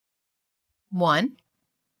1,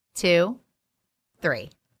 2, 3.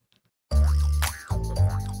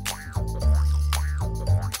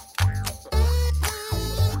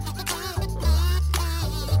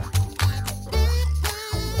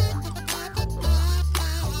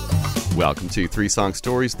 Welcome to Three Song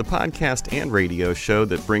Stories, the podcast and radio show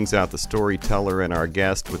that brings out the storyteller and our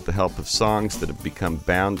guest with the help of songs that have become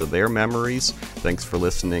bound to their memories. Thanks for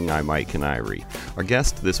listening. I'm Mike Canary. Our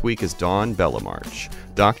guest this week is Dawn Belamarich.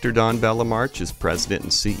 Dr. Dawn Belamarich is president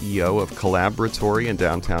and CEO of Collaboratory in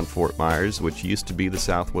downtown Fort Myers, which used to be the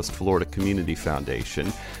Southwest Florida Community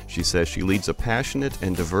Foundation. She says she leads a passionate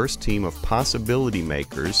and diverse team of possibility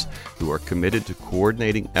makers who are committed to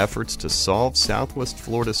coordinating efforts to solve Southwest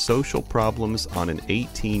Florida's social problems on an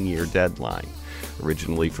 18-year deadline.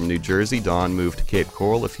 Originally from New Jersey, Dawn moved to Cape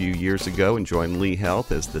Coral a few years ago and joined Lee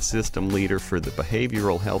Health as the system leader for the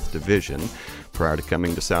Behavioral Health Division. Prior to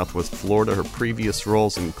coming to Southwest Florida, her previous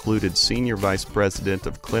roles included Senior Vice President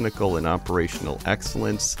of Clinical and Operational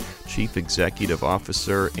Excellence, Chief Executive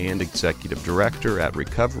Officer, and Executive Director at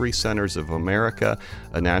Recovery Centers of America,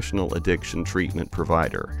 a national addiction treatment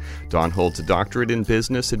provider. Dawn holds a doctorate in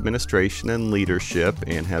Business Administration and Leadership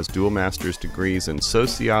and has dual master's degrees in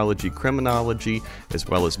Sociology, Criminology, as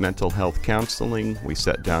well as Mental Health Counseling. We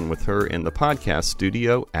sat down with her in the podcast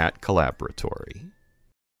studio at Collaboratory.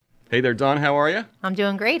 Hey there, Dawn. How are you? I'm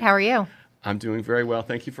doing great. How are you? I'm doing very well.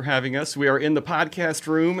 Thank you for having us. We are in the podcast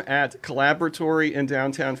room at Collaboratory in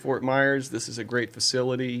downtown Fort Myers. This is a great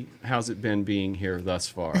facility. How's it been being here thus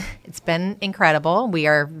far? It's been incredible. We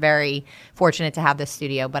are very fortunate to have this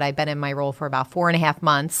studio, but I've been in my role for about 4.5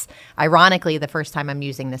 months. Ironically, the first time I'm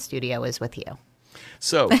using this studio is with you.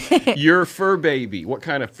 So, your fur baby, what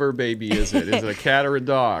kind of fur baby is it? Is it a cat or a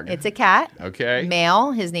dog? It's a cat. Okay.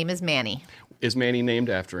 Male. His name is Manny. Is Manny named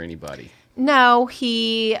after anybody? No,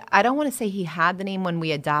 I don't want to say he had the name when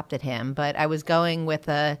we adopted him, but I was going with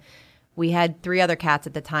we had 3 other cats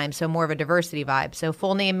at the time, so more of a diversity vibe. So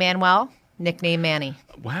full name Manuel, nickname Manny.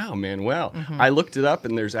 Wow, Manuel. Mm-hmm. I looked it up,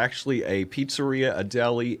 and there's actually a pizzeria, a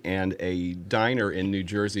deli, and a diner in New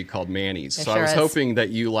Jersey called Manny's. There so sure I was is. hoping that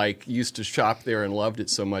you used to shop there and loved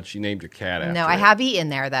it so much you named your cat after No, it. I have eaten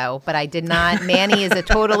there, though, but I did not. Manny is a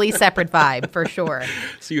totally separate vibe, for sure.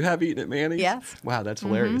 So you have eaten at Manny's? Yes. Wow, that's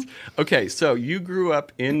hilarious. Okay, so you grew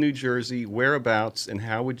up in New Jersey. Whereabouts, and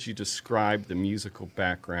how would you describe the musical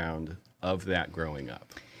background of that growing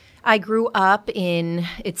up? I grew up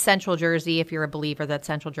it's Central Jersey, if you're a believer that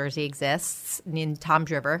Central Jersey exists, in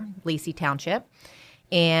Toms River, Lacey Township.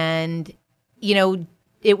 And,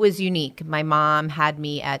 it was unique. My mom had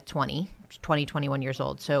me at 21 years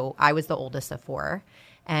old. So I was the oldest of 4.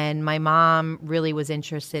 And my mom really was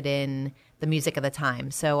interested in the music of the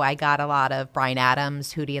time. So I got a lot of Bryan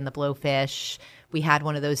Adams, Hootie and the Blowfish. We had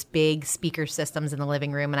one of those big speaker systems in the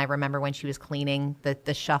living room, and I remember when she was cleaning the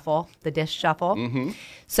dish shuffle. Mm-hmm.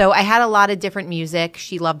 So I had a lot of different music.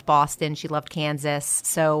 She loved Boston. She loved Kansas.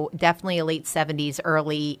 So definitely a late 70s,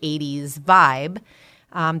 early 80s vibe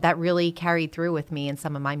that really carried through with me in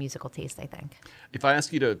some of my musical taste, I think. If I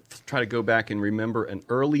ask you to try to go back and remember an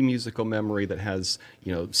early musical memory that has,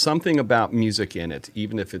 something about music in it,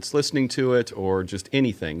 even if it's listening to it or just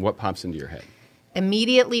anything, what pops into your head?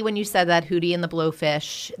 Immediately when you said that, Hootie and the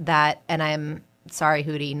Blowfish, and I'm sorry,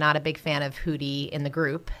 Hootie, not a big fan of Hootie in the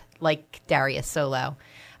group, like Darius solo.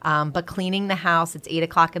 But cleaning the house, it's 8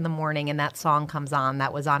 o'clock in the morning, and that song comes on.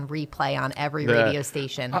 That was on replay on every radio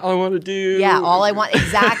station. All I want to do. Yeah, all I want.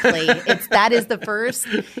 Exactly. That is the first,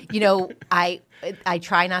 I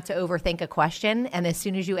try not to overthink a question. And as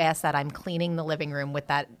soon as you ask that, I'm cleaning the living room with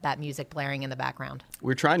that music blaring in the background.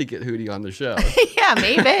 We're trying to get Hootie on the show. Yeah,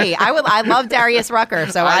 maybe. I love Darius Rucker,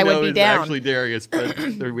 so I would be down. It's actually Darius, but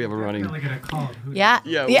we have a running. Really gonna call him Hootie.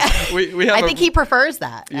 Yeah. We have I think he prefers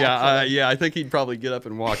that. Yeah, I think he'd probably get up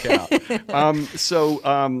and walk out. So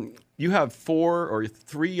you have 4 or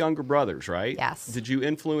 3 younger brothers, right? Yes. Did you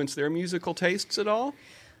influence their musical tastes at all?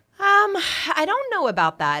 I don't know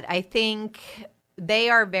about that. I think they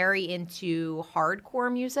are very into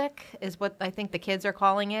hardcore music is what I think the kids are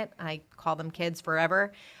calling it. I call them kids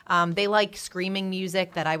forever. They like screaming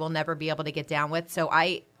music that I will never be able to get down with. So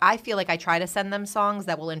I feel like I try to send them songs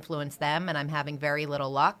that will influence them, and I'm having very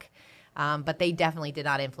little luck. But they definitely did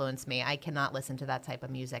not influence me. I cannot listen to that type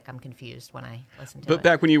of music. I'm confused when I listen to it. But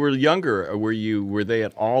back when you were younger, were they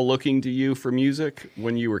at all looking to you for music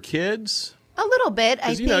when you were kids? A little bit,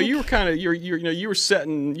 I think. You were kind of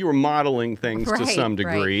you were modeling things to some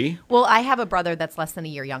degree. Right. Well, I have a brother that's less than a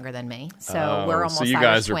year younger than me, so we're almost so you Irish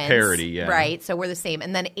guys are twins. parity, yeah. Right. So we're the same,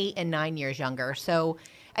 and then 8 and 9 years younger. So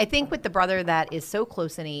I think with the brother that is so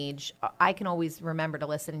close in age, I can always remember to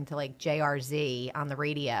listening to like JRZ on the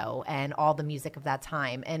radio and all the music of that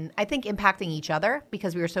time. And I think impacting each other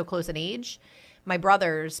because we were so close in age. My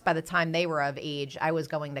brothers, by the time they were of age, I was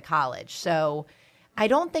going to college. So I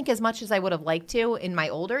don't think as much as I would have liked to in my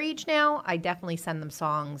older age now, I definitely send them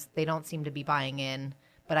songs. They don't seem to be buying in.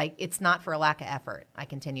 But it's not for a lack of effort. I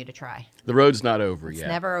continue to try. The road's not over yet. It's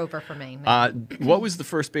never over for me. No. What was the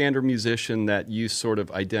first band or musician that you sort of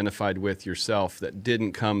identified with yourself that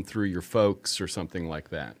didn't come through your folks or something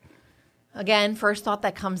like that? Again, first thought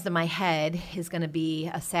that comes to my head is going to be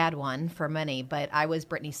a sad one for many, but I was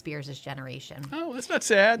Britney Spears' generation. Oh, that's not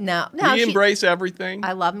sad. No. We embrace everything.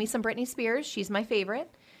 I love me some Britney Spears. She's my favorite.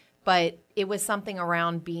 But it was something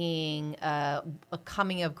around being a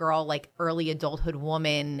coming of girl, like early adulthood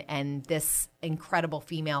woman, and this incredible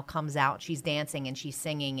female comes out. She's dancing and she's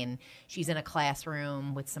singing and she's in a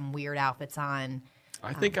classroom with some weird outfits on.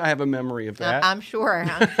 I think I have a memory of that. I'm sure.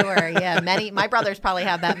 Yeah, my brothers probably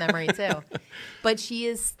have that memory too. But she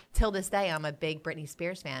is, till this day, I'm a big Britney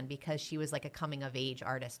Spears fan because she was like a coming of age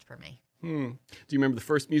artist for me. Do you remember the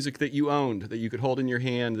first music that you owned, that you could hold in your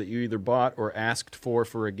hand, that you either bought or asked for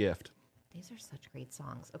a gift? These are such great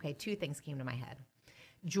songs. Okay, two things came to my head.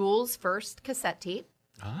 Jules' first cassette tape.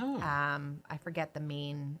 Oh. I forget the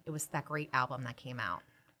main. It was that great album that came out.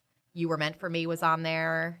 You Were Meant for Me was on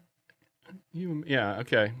there. Yeah,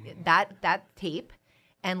 okay. That tape.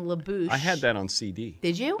 And LaBouche. I had that on CD.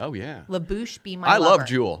 Did you? Oh, yeah. LaBouche, Be My I Lover. love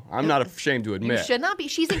Jewel. I'm not ashamed to admit. You should not be.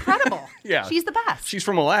 She's incredible. Yeah. She's the best. She's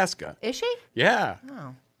from Alaska. Is she? Yeah.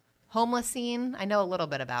 Oh. Homeless Scene. I know a little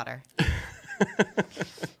bit about her.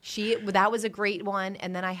 That was a great one.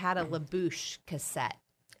 And then I had a LaBouche cassette.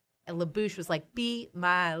 And LaBouche was like, be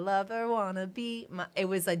my lover, wanna be my... It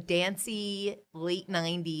was a dancey late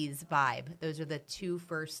 90s vibe. Those are the two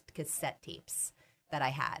first cassette tapes that I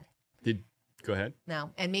had. Go ahead.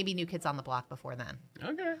 No, and maybe New Kids on the Block before then.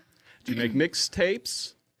 Okay. Did you make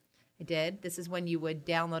mixtapes? I did. This is when you would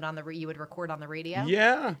download you would record on the radio.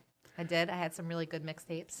 Yeah. I did. I had some really good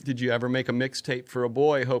mixtapes. Did you ever make a mixtape for a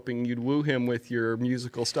boy hoping you'd woo him with your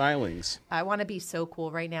musical stylings? I want to be so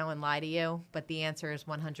cool right now and lie to you, but the answer is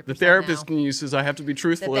 100% The therapist in you says I have to be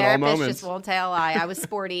truthful in all moments. The therapist just won't tell a lie. I was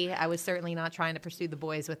sporty. I was certainly not trying to pursue the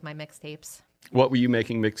boys with my mixtapes. What were you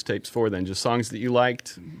making mixtapes for then? Just songs that you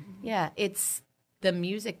liked? Yeah, it's the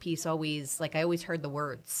music piece always, like I always heard the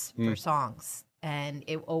words for songs, and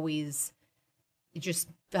it just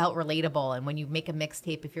felt relatable. And when you make a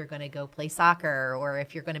mixtape, if you're going to go play soccer or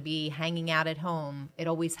if you're going to be hanging out at home, it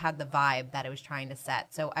always had the vibe that it was trying to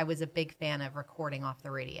set. So I was a big fan of recording off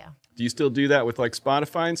the radio. Do you still do that with like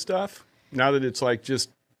Spotify and stuff? Now that it's like you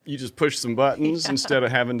just push some buttons instead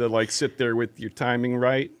of having to like sit there with your timing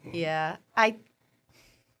right? Yeah.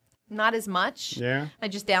 Not as much. Yeah. I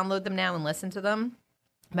just download them now and listen to them.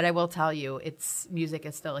 But I will tell you, music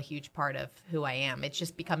is still a huge part of who I am. It's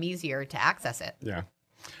just become easier to access it. Yeah.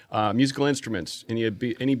 Musical instruments. Any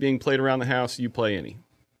being played around the house, you play any?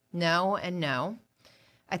 No and no.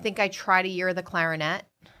 I think I tried a year the clarinet,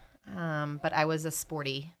 but I was a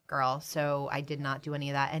sporty girl, so I did not do any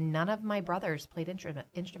of that. And none of my brothers played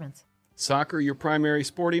instruments. Soccer, your primary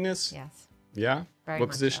sportiness? Yes. Yeah? Very What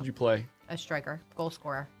much position so. did you play? A striker, goal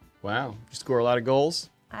scorer. Wow. You score a lot of goals?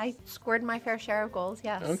 I scored my fair share of goals,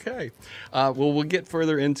 yes. Okay. Well, we'll get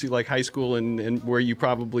further into like high school and where you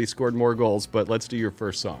probably scored more goals, but let's do your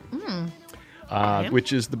first song,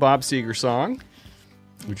 which is the Bob Seger song.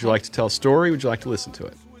 Would you like to tell a story? Would you like to listen to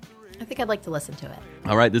it? I think I'd like to listen to it.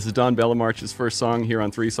 All right, this is Don Belamarich's first song here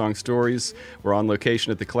on 3 Song Stories. We're on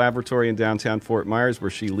location at the Collaboratory in downtown Fort Myers, where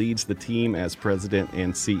she leads the team as president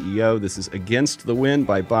and CEO. This is Against the Wind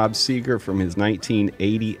by Bob Seger from his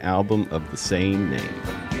 1980 album of the same name.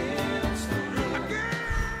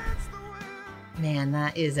 Man,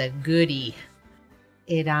 that is a goodie.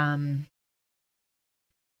 It's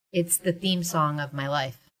the theme song of my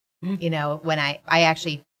life. You know, when I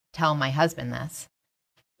actually tell my husband this,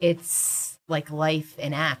 it's like life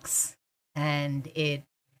in acts. And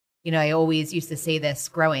I always used to say this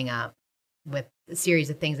growing up with a series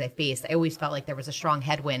of things I faced. I always felt like there was a strong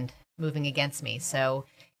headwind moving against me. So,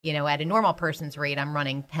 at a normal person's rate, I'm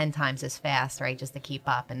running 10 times as fast, right, just to keep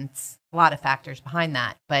up. And it's a lot of factors behind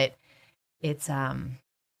that. But it's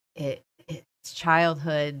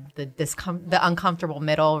childhood, the uncomfortable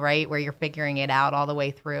middle, right, where you're figuring it out all the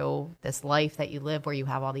way through this life that you live, where you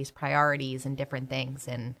have all these priorities and different things,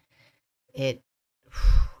 and it's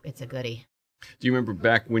a goodie. Do you remember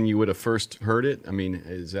back when you would have first heard it? I mean,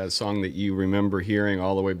 is that a song that you remember hearing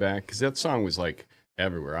all the way back? Because that song was like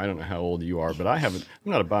everywhere. I don't know how old you are, but I'm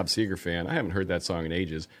not a Bob Seger fan. I haven't heard that song in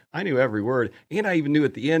ages. I knew every word, and I even knew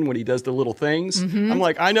at the end when he does the little things. I'm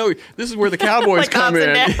like, I know this is where the Cowboys come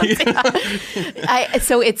in.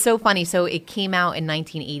 So it's so funny. So it came out in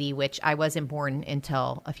 1980, which I wasn't born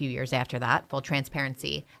until a few years after that, full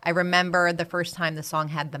transparency. I remember the first time the song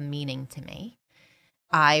had the meaning to me.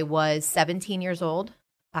 I was 17 years old.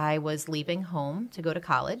 I was leaving home to go to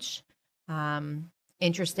college.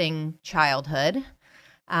 Interesting childhood.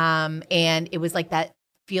 And it was like that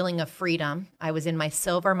feeling of freedom. I was in my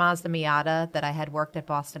silver Mazda Miata that I had worked at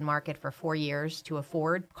Boston Market for 4 years to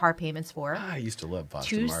afford car payments for. I used to love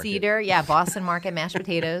Boston Market. Two-seater, Boston Market, mashed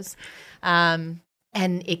potatoes. And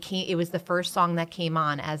it was the first song that came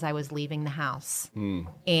on as I was leaving the house.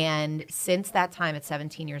 And since that time at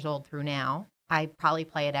 17 years old through now, I probably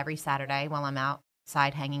play it every Saturday while I'm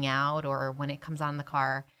outside hanging out or when it comes on in the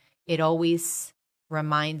car. It always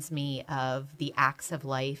reminds me of the acts of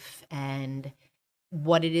life and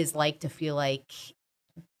what it is like to feel like,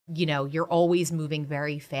 you're always moving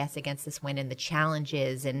very fast against this wind and the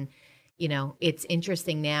challenges. And, it's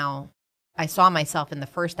interesting now. I saw myself in the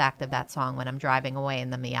first act of that song when I'm driving away in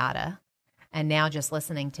the Miata. And now just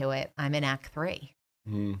listening to it, I'm in act 3.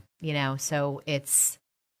 So it's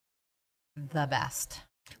the best.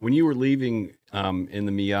 When you were leaving in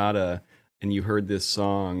the Miata and you heard this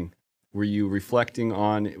song, were you reflecting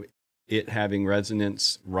on it having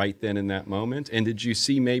resonance right then in that moment? And did you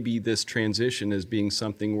see maybe this transition as being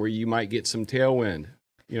something where you might get some tailwind?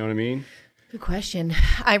 You know what I mean? Good question.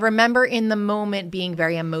 I remember in the moment being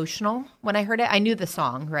very emotional when I heard it. I knew the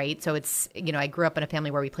song, right? So it's, I grew up in a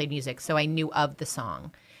family where we played music, so I knew of the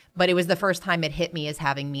song. But it was the first time it hit me as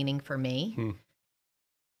having meaning for me.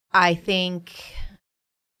 I think,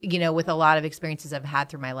 with a lot of experiences I've had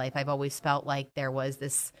through my life, I've always felt like there was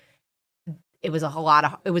this, it was a lot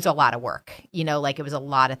of work, like it was a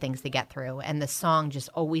lot of things to get through. And the song just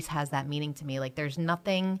always has that meaning to me. Like there's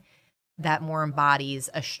nothing that more embodies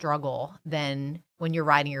a struggle than when you're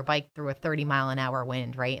riding your bike through a 30-mile-an-hour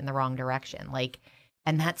wind, right, in the wrong direction. Like,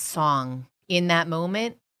 and that song in that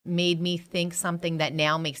moment made me think something that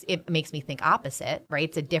now makes me think opposite, right?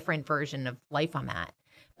 It's a different version of life I'm at.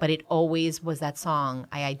 But it always was that song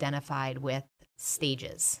I identified with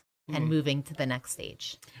stages and moving to the next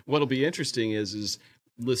stage. What'll be interesting is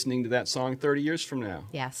listening to that song 30 years from now.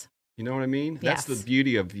 Yes. You know what I mean? Yes. That's the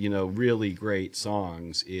beauty of, really great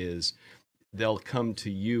songs is they'll come to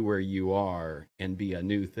you where you are and be a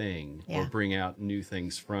new thing or bring out new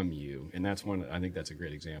things from you. And that's I think that's a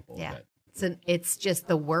great example of that. It's just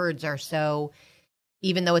the words are so,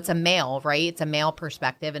 even though it's a male, right? It's a male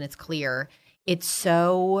perspective and it's clear. It's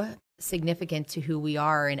so significant to who we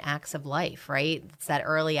are in acts of life, right? It's that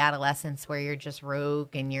early adolescence where you're just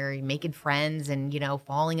rogue and you're making friends and,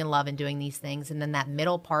 falling in love and doing these things. And then that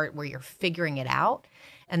middle part where you're figuring it out.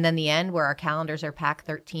 And then the end where our calendars are packed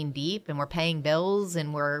 13 deep and we're paying bills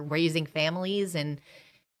and we're raising families and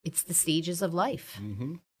it's the stages of life.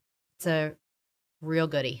 It's a real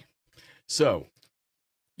goodie. So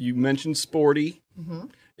you mentioned sporty.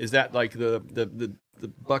 Is that like the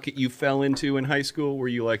bucket you fell into in high school? Were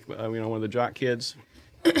you like, one of the jock kids?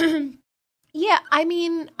 Yeah. I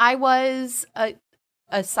mean, I was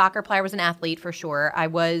a soccer player. I was an athlete for sure. I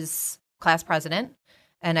was class president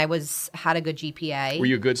and I had a good GPA. Were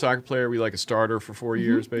you a good soccer player? Were you like a starter for 4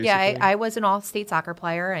 years, basically? Yeah, I was an all-state soccer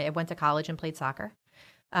player. I went to college and played soccer.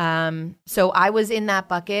 So I was in that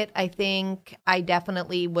bucket. I think I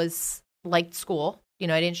definitely liked school.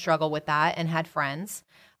 I didn't struggle with that and had friends.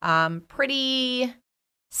 Pretty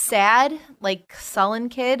sad, like sullen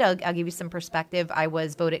kid. I'll give you some perspective. I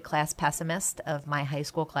was voted class pessimist of my high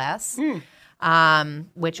school class,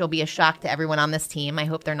 which will be a shock to everyone on this team. I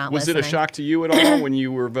hope they're not listening. Was it a shock to you at all when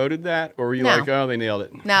you were voted that? Or were you like, oh, they nailed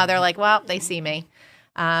it? No, they're like, well, they see me.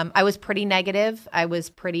 I was pretty negative. I was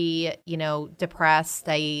pretty, depressed.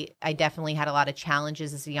 I definitely had a lot of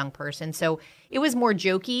challenges as a young person. So it was more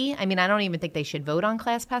jokey. I mean, I don't even think they should vote on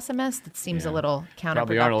class pessimist. It seems a little counterproductive.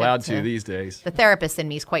 Probably aren't allowed to these days. The therapist in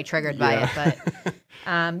me is quite triggered by it.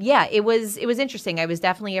 But it was interesting. I was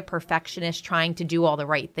definitely a perfectionist trying to do all the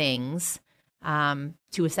right things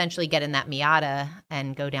to essentially get in that Miata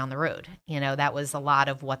and go down the road. That was a lot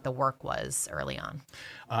of what the work was early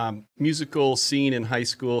on. Musical scene in high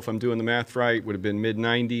school, if I'm doing the math right, would have been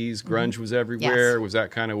mid-90s. Grunge was everywhere. Yes. Was that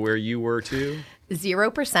kind of where you were too?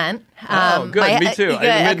 0%. Oh, good. Me too. In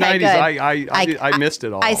the mid-90s, I missed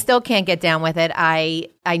it all. I still can't get down with it. I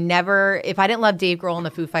never, if I didn't love Dave Grohl and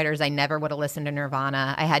the Foo Fighters, I never would have listened to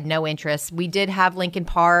Nirvana. I had no interest. We did have Linkin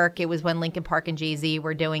Park. It was when Linkin Park and Jay-Z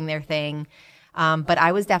were doing their thing. But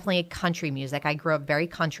I was definitely a country music. I grew up very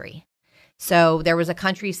country. So there was a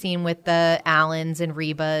country scene with the Allens and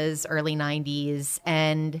Rebas, early 90s.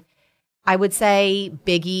 And I would say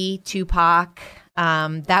Biggie, Tupac.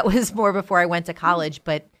 That was more before I went to college,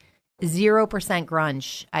 but 0%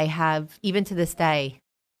 grunge. I have, even to this day,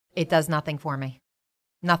 it does nothing for me.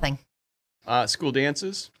 Nothing. School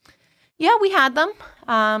dances? Yeah, we had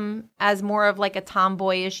them. As more of like a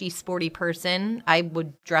tomboyish-y, sporty person, I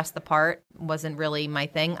would dress the part. Wasn't really my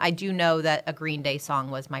thing. I do know that a Green Day song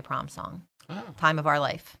was my prom song. Oh. Time of Our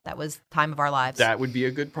Life. That was Time of Our Lives. That would be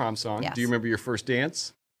a good prom song. Yes. Do you remember your first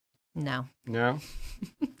dance? No. No?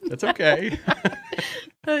 That's okay.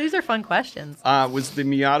 These are fun questions. Was the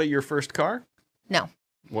Miata your first car? No.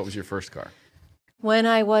 What was your first car? When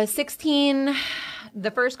I was 16,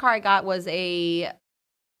 the first car I got was a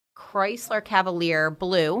Chrysler Cavalier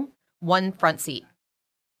blue, one front seat.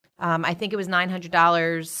 I think it was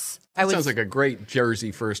 $900. Sounds like a great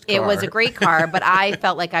Jersey first car. It was a great car, but I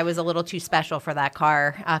felt like I was a little too special for that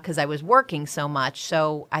car because I was working so much.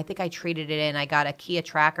 So I think I traded it in. I got a Kia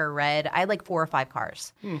Tracker red. I had like 4 or 5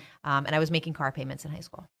 cars. And I was making car payments in high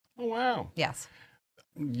school. Oh, wow. Yes.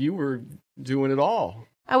 You were doing it all.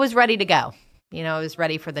 I was ready to go. I was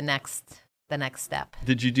ready for the next step.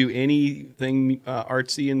 Did you do anything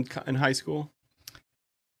artsy in high school?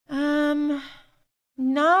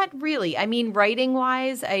 Not really. I mean, writing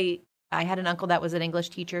wise, I had an uncle that was an English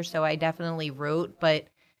teacher, so I definitely wrote, but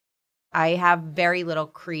I have very little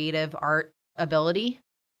creative art ability.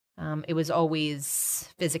 It was always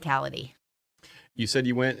physicality. You said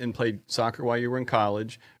you went and played soccer while you were in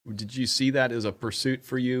college. Did you see that as a pursuit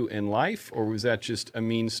for you in life, or was that just a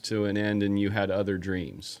means to an end and you had other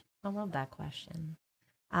dreams? I love that question.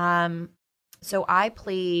 So I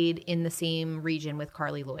played in the same region with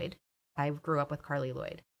Carly Lloyd. I grew up with Carly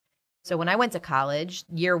Lloyd. So when I went to college,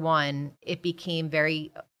 year one, it became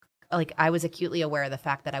very, like, I was acutely aware of the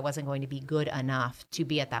fact that I wasn't going to be good enough to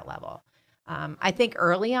be at that level. I think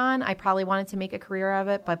early on, I probably wanted to make a career of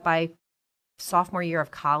it, but by sophomore year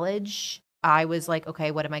of college, I was like,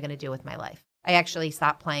 okay, what am I going to do with my life? I actually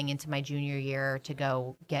stopped playing into my junior year to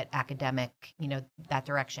go get academic, that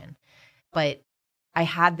direction. But I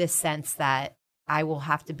had this sense that I will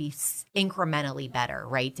have to be incrementally better,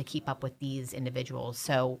 right, to keep up with these individuals.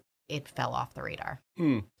 So it fell off the radar.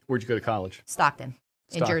 Where'd you go to college? Stockton.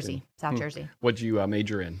 In Jersey, South Jersey. What'd you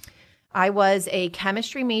major in? I was a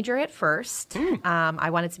chemistry major at first. I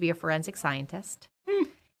wanted to be a forensic scientist.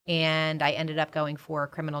 And I ended up going for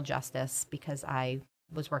criminal justice because I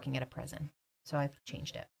was working at a prison. So I've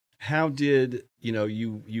changed it. How did,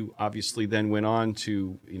 you obviously then went on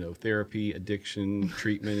to, therapy, addiction,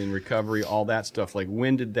 treatment and recovery, all that stuff. Like,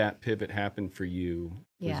 when did that pivot happen for you?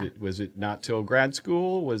 Yeah. Was it not till grad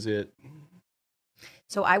school? Was it?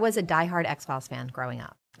 So I was a diehard X-Files fan growing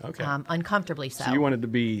up. Okay. Uncomfortably so. So you wanted to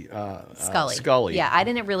be Scully. Scully. Yeah, I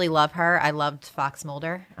didn't really love her. I loved Fox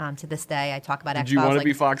Mulder. To this day, I talk about X-Files. Did you want to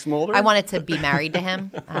be Fox Mulder? I wanted to be married to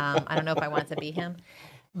him. I don't know if I wanted to be him.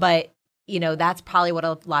 But that's probably what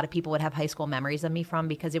a lot of people would have high school memories of me from,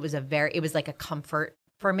 because it was like a comfort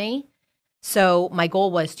for me. So my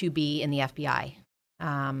goal was to be in the FBI.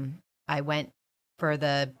 I went for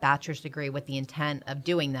the bachelor's degree with the intent of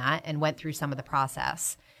doing that and went through some of the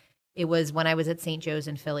process. It was when I was at St. Joe's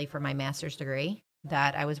in Philly for my master's degree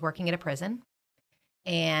that I was working at a prison.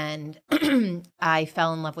 And I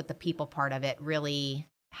fell in love with the people part of it, really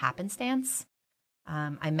happenstance.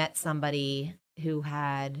 I met somebody who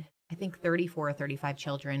had, I think, 34 or 35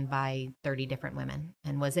 children by 30 different women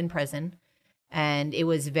and was in prison. And it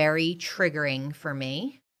was very triggering for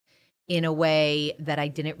me in a way that I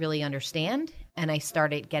didn't really understand. And I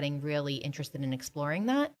started getting really interested in exploring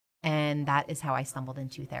that. And that is how I stumbled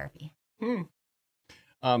into therapy. Do you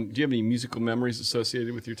have any musical memories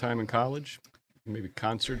associated with your time in college? Maybe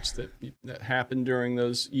concerts that happened during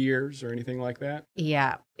those years or anything like that?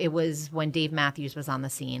 Yeah, it was when Dave Matthews was on the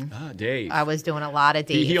scene. Dave. I was doing a lot of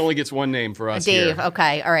Dave. He only gets one name for us Dave, here.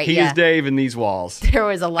 Okay, all right. He is Dave in these walls. There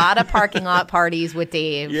was a lot of parking lot parties with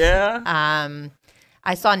Dave. Yeah?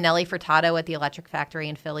 I saw Nelly Furtado at the Electric Factory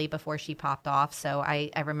in Philly before she popped off, so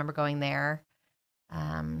I remember going there.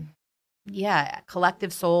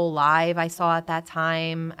 Collective Soul Live I saw at that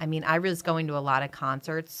time. I mean, I was going to a lot of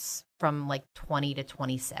concerts from like 20 to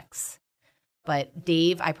 26. But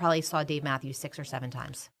Dave, I probably saw Dave Matthews 6 or 7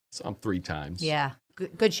 times. Saw him 3 times. Yeah.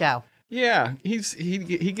 Good show. Yeah. He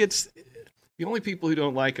gets the only people who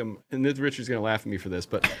don't like him, and Richard's going to laugh at me for this,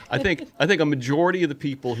 but I think a majority of the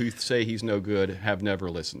people who say he's no good have never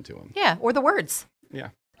listened to him. Yeah, or the words. Yeah.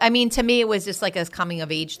 I mean, to me, it was just like a coming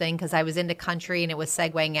of age thing because I was into country and it was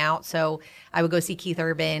segueing out. So I would go see Keith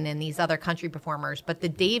Urban and these other country performers. But the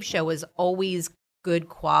Dave show was always good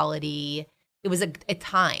quality. It was a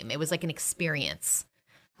time. It was like an experience.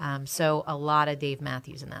 So a lot of Dave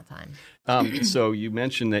Matthews in that time. So you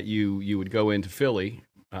mentioned that you would go into Philly.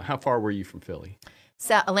 How far were you from Philly?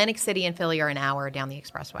 So Atlantic City and Philly are an hour down the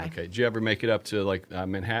expressway. Okay. Did you ever make it up to like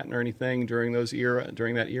Manhattan or anything during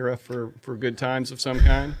that era for good times of some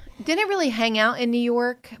kind? Didn't really hang out in New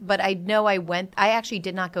York, but I know I actually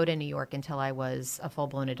did not go to New York until I was a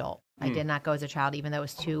full-blown adult. I did not go as a child, even though it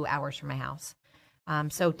was 2 hours from my house.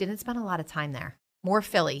 So didn't spend a lot of time there. More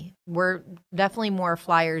Philly. We're definitely more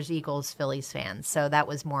Flyers, Eagles, Phillies fans. So that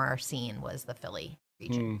was more our scene, was the Philly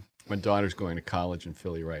region. My daughter's going to college in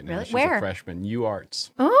Philly right now. Really? She's Where? a freshman,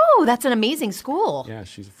 UArts. Oh, that's an amazing school. Yeah,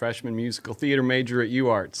 she's a freshman musical theater major at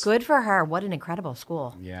UArts. Good for her. What an incredible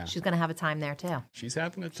school. Yeah. She's going to have a time there, too. She's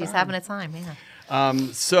having a time. She's having a time, yeah.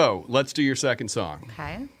 So let's do your second song.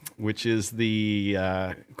 Okay. Which is the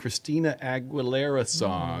Christina Aguilera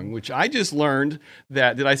song, which I just learned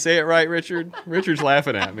that. Did I say it right, Richard? Richard's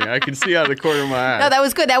laughing at me. I can see out of the corner of my eye. No, that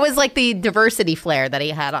was good. That was like the diversity flair that he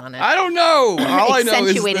had on it. I don't know. All I know is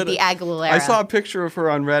Accentuated that the Aguilera. I saw a picture of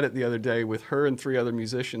her on Reddit the other day with her and 3 other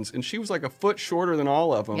musicians, and she was like a foot shorter than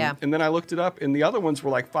all of them. Yeah. And then I looked it up, and the other ones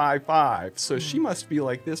were like 5'5". So she must be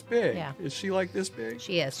like this big. Yeah. Is she like this big?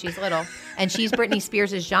 She is. She's little. And she's Britney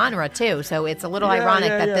Spears' genre, too. So it's a little Yeah, ironic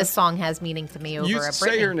yeah, that yeah. this song has meaning to me over You a Britney.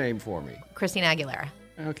 say her name for me. Christina Aguilera.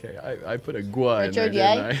 Okay, I put a gua in there, Richard,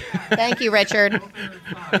 didn't yay? I? Thank you, Richard.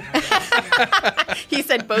 He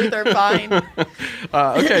said both are fine.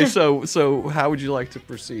 Okay, so how would you like to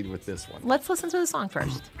proceed with this one? Let's listen to the song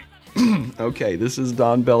first. Okay, this is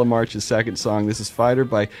Don Belamarich's second song. This is Fighter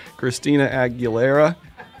by Christina Aguilera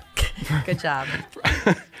Good job.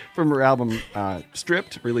 from her album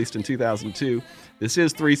Stripped, released in 2002. This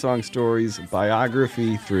is 3 Song Stories,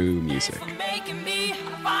 biography through music.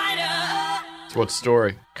 So what's the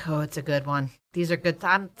story? Oh, it's a good one. These are good.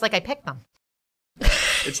 It's like I picked them.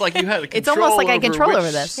 It's like you had a control It's almost like I control which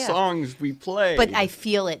over this, yeah. songs we play. But I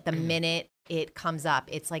feel it the minute it comes up.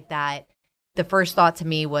 It's like that. The first thought to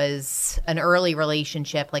me was an early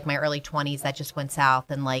relationship, like my early 20s, that just went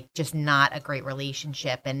south, and like just not a great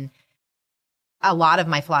relationship. And a lot of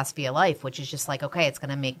my philosophy of life, which is just like, okay, it's going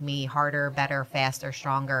to make me harder, better, faster,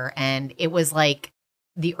 stronger. And it was like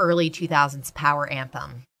the early 2000s power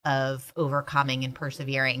anthem of overcoming and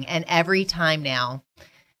persevering. And every time now,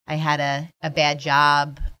 I had a bad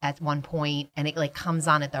job at one point, and it like comes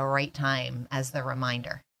on at the right time as the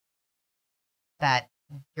reminder that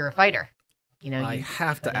you're a fighter. You know, I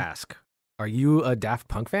have to ask, are you a Daft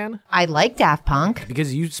Punk fan? I like Daft Punk.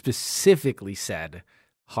 Because you specifically said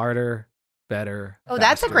harder, better. Oh,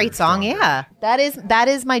 that's a faster, great song. stronger. Yeah, that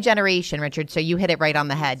is my generation, Richard. So you hit it right on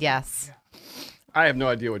the head. Yes, I have no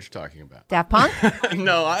idea what you're talking about. Daft Punk.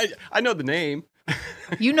 No, I know the name.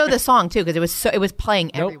 You know the song too because it was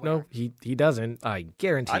playing Nope, everywhere. no, he doesn't. I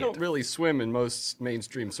guarantee I it. don't really swim in most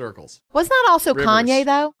mainstream circles. Wasn't that also Rivers. Kanye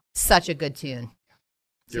though? Such a good tune.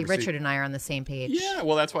 You See, ever Richard and I are on the same page. Yeah,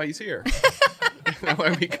 well, that's why he's here. That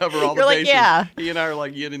way we cover all the You're like, bases. yeah. He and I are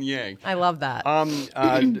like yin and yang. I love that.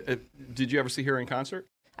 Did you ever see her in concert?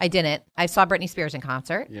 I didn't. I saw Britney Spears in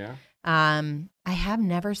concert. Yeah. I have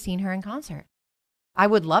never seen her in concert. I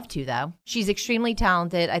would love to, though. She's extremely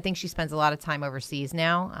talented. I think she spends a lot of time overseas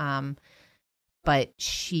now. But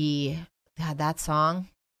she had that song.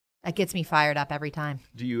 That gets me fired up every time.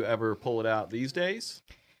 Do you ever pull it out these days?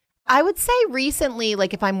 I would say recently,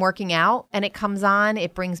 like if I'm working out and it comes on,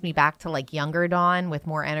 it brings me back to like younger Dawn with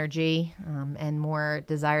more energy and more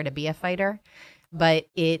desire to be a fighter. But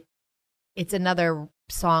it's another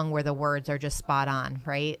song where the words are just spot on,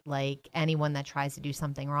 right? Like anyone that tries to do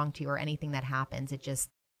something wrong to you or anything that happens,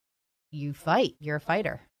 you fight. You're a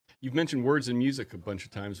fighter. You've mentioned words and music a bunch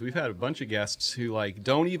of times. We've had a bunch of guests who like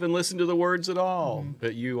don't even listen to the words at all.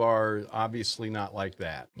 But you are obviously not like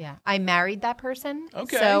that. Yeah. I married that person.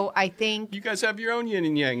 Okay. So I think, You guys have your own yin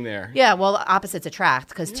and yang there. yeah, well, opposites attract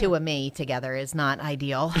because two of me together is not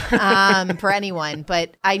ideal for anyone.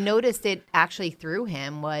 But I noticed it actually through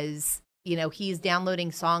him was, you know, he's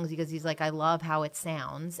downloading songs because he's like, I love how it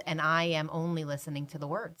sounds. And I am only listening to the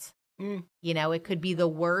words. You know, it could be the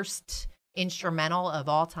worst instrumental of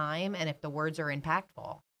all time. And if the words are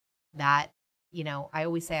impactful, that, you know, I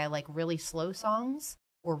always say I like really slow songs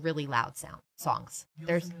or really loud songs.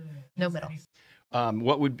 There's no middle.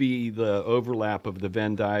 What would be the overlap of the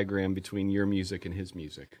Venn diagram between your music and his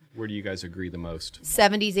music? Where do you guys agree the most?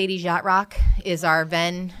 70s, 80s yacht rock is our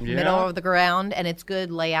Venn, Yeah. middle of the ground. And it's good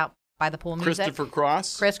layout by the pool music. Christopher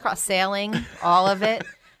Cross? Crisscross sailing, all of it.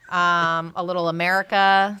 A little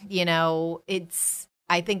America, you know,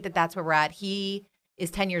 I think that's where we're at. He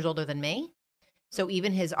is 10 years older than me. So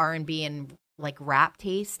even his R&B and like rap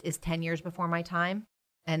taste is 10 years before my time.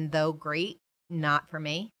 And though great, not for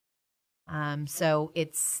me. So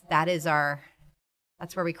that's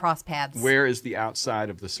where we cross paths. Where is the outside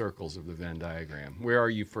of the circles of the Venn diagram? Where are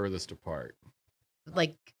you furthest apart?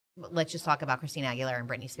 Like, let's just talk about Christina Aguilera and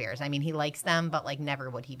Britney Spears. I mean, he likes them, but like never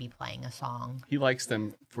would he be playing a song. He likes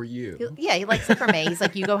them for you. He likes it for me. He's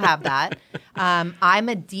like, you go have that. I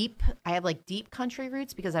have like deep country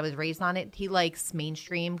roots because I was raised on it. He likes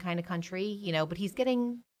mainstream kind of country, but he's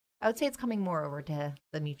I would say it's coming more over to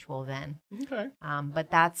the mutual Venn. Okay.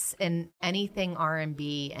 But that's anything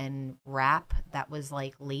R&B and rap that was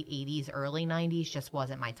like late 80s, early 90s just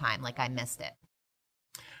wasn't my time. Like I missed it.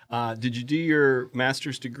 Did you do your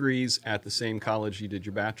master's degrees at the same college you did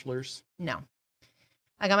your bachelor's? No.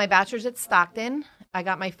 I got my bachelor's at Stockton. I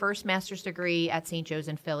got my first master's degree at St. Joe's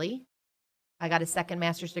in Philly. I got a second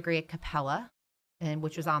master's degree at Capella,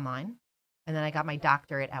 which was online. And then I got my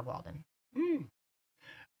doctorate at Walden.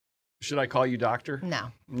 Should I call you doctor?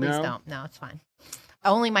 No, please don't. No, it's fine.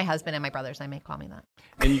 Only my husband and my brothers, I may call me that.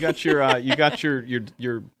 And you got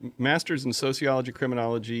your master's in sociology,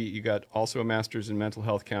 criminology. You got also a master's in mental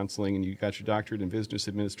health counseling, and you got your doctorate in business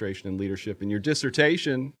administration and leadership. And your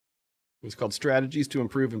dissertation was called Strategies to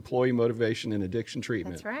Improve Employee Motivation and Addiction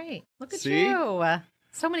Treatment. That's right. Look at See? you.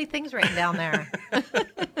 So many things written down there.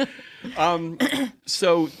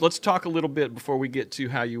 So let's talk a little bit before we get to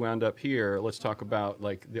how you wound up here. Let's talk about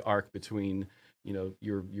like the arc between, your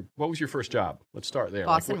what was your first job? Let's start there.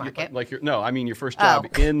 Boston Market. Your first job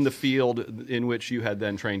in the field in which you had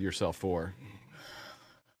then trained yourself for.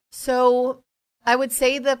 So I would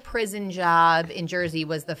say the prison job in Jersey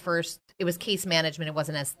was the first. It was case management. It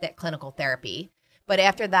wasn't as clinical therapy. But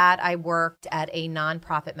after that, I worked at a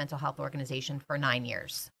nonprofit mental health organization for 9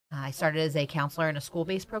 years. I started as a counselor in a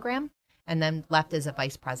school-based program and then left as a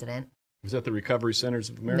vice president. Was that the Recovery Centers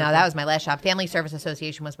of America? No, that was my last job. Family Service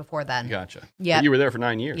Association was before then. Gotcha. Yeah. You were there for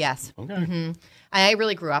 9 years? Yes. Okay. Mm-hmm. I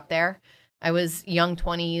really grew up there. I was young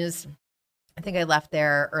 20s. I think I left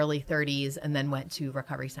there early 30s and then went to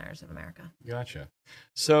Recovery Centers of America. Gotcha.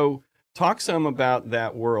 So talk some about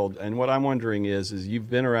that world. And what I'm wondering is you've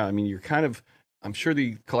been around, I mean, you're kind of, I'm sure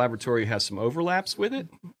the collaboratory has some overlaps with it,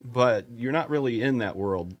 but you're not really in that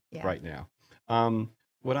world right now.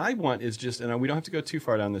 What I want is just, and we don't have to go too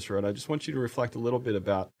far down this road, I just want you to reflect a little bit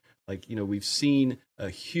about, like, we've seen a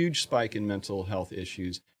huge spike in mental health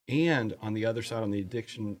issues, and on the other side, on the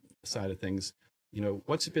addiction side of things,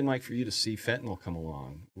 what's it been like for you to see fentanyl come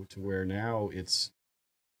along to where now it's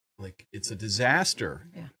a disaster.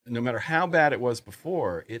 Yeah. No matter how bad it was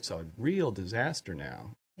before, it's a real disaster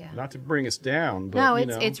now. Yeah. Not to bring us down, but no,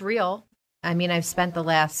 it's real. I mean, I've spent the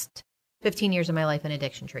last 15 years of my life in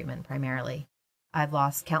addiction treatment primarily. I've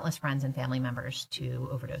lost countless friends and family members to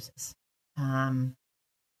overdoses.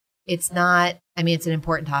 It's not, I mean, it's an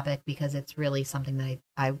important topic because it's really something that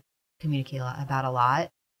I communicate about a lot.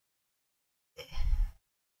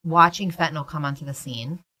 Watching fentanyl come onto the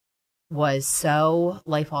scene was so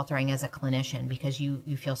life-altering as a clinician because you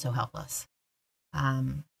feel so helpless.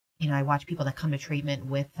 I watch people that come to treatment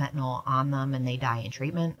with fentanyl on them and they die in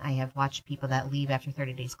treatment. I have watched people that leave after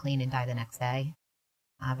 30 days clean and die the next day.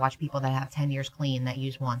 I've watched people that have 10 years clean that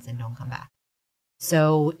use once and don't come back.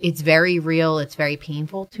 So it's very real. It's very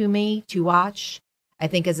painful to me to watch. I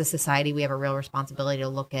think as a society, we have a real responsibility to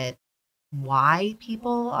look at why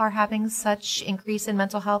people are having such increase in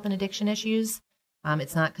mental health and addiction issues.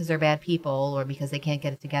 It's not because they're bad people or because they can't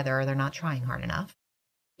get it together or they're not trying hard enough.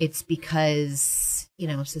 It's because,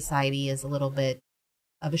 society is a little bit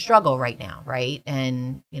of a struggle right now, right?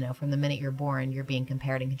 And, from the minute you're born, you're being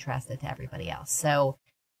compared and contrasted to everybody else. So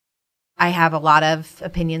I have a lot of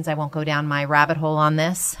opinions. I won't go down my rabbit hole on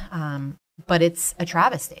this, but it's a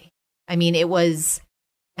travesty. I mean,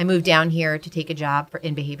 I moved down here to take a job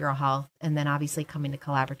in behavioral health, and then obviously coming to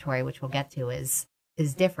Collaboratory, which we'll get to, is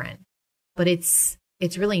different. But it's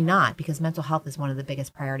really not, because mental health is one of the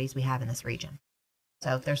biggest priorities we have in this region.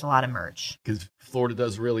 So there's a lot of merge. Because Florida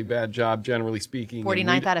does a really bad job, generally speaking.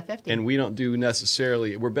 49th out of 50. And we don't do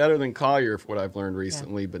necessarily, we're better than Collier for what I've learned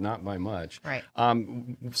recently, but not by much. Right.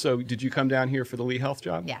 So did you come down here for the Lee Health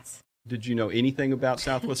job? Yes. Did you know anything about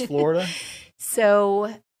Southwest Florida?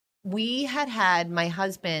 So we had my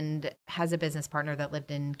husband has a business partner that lived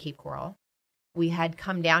in Cape Coral. We had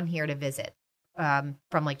come down here to visit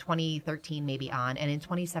from like 2013 maybe on. And in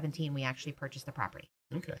 2017, we actually purchased the property.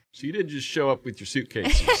 Okay. So you didn't just show up with your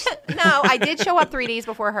suitcases. No, I did show up 3 days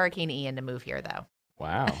before Hurricane Ian to move here, though.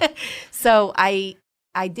 Wow. So I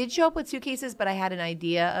did show up with suitcases, but I had an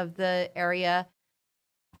idea of the area.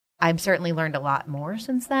 I've certainly learned a lot more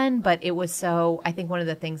since then, but it was I think one of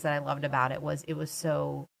the things that I loved about it was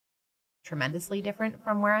so tremendously different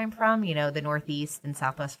from where I'm from. You know, the Northeast and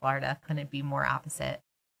Southwest Florida couldn't be more opposite.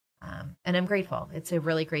 And I'm grateful. It's a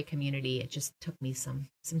really great community. It just took me some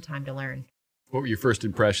time to learn. What were your first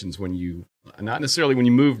impressions when you, not necessarily when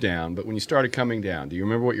you moved down, but when you started coming down? Do you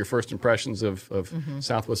remember what your first impressions of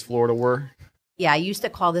Southwest Florida were? Yeah, I used to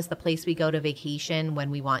call this the place we go to vacation when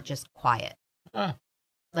we want just quiet.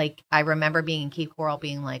 Like, I remember being in Cape Coral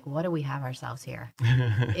being like, what do we have ourselves here?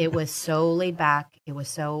 It was so laid back. It was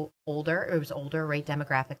so older. It was older, right,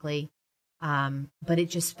 demographically. But it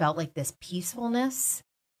just felt like this peacefulness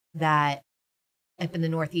that up in the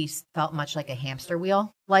Northeast felt much like a hamster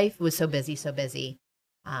wheel life. It was so busy, so busy.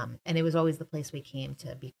 And it was always the place we came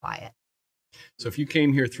to be quiet. So if you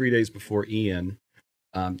came here 3 days before Ian,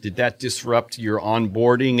 did that disrupt your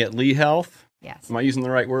onboarding at Lee Health? Yes. Am I using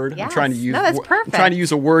the right word? Yes. I'm trying to use, no, that's perfect. I'm trying to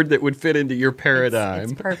use a word that would fit into your paradigm.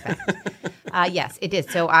 It's perfect. Yes, it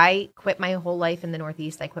did. So I quit my whole life in the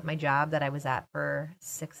Northeast. I quit my job that I was at for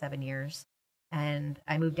 6-7 years. And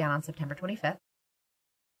I moved down on September 25th.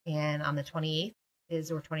 And on the 28th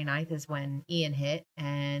or 29th is when Ian hit,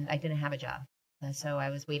 and I didn't have a job. And so I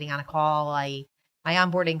was waiting on a call. My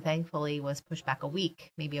onboarding, thankfully, was pushed back a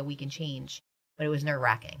week, maybe a week and change, but it was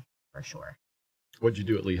nerve-wracking for sure. What'd you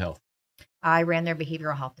do at Lee Health? I ran their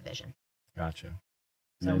behavioral health division. Gotcha.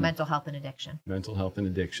 So mental health and addiction. Mental health and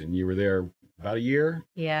addiction. You were there about a year?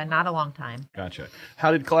 Yeah, not a long time. Gotcha.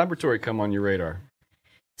 How did Collaboratory come on your radar?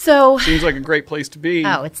 So seems like a great place to be.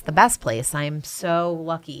 Oh, it's the best place. I'm so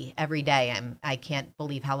lucky every day. I can't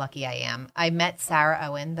believe how lucky I am. I met Sarah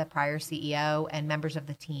Owen, the prior CEO, and members of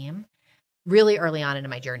the team really early on in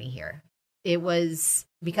my journey here. It was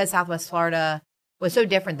because Southwest Florida was so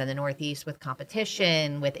different than the Northeast with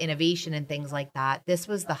competition, with innovation and things like that. This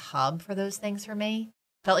was the hub for those things for me.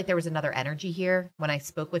 Felt like there was another energy here. When I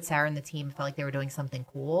spoke with Sarah and the team, felt like they were doing something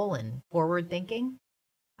cool and forward thinking.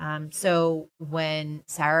 So when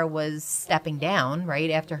Sarah was stepping down, right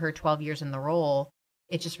after her 12 years in the role,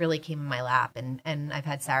 it just really came in my lap. And I've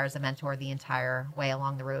had Sarah as a mentor the entire way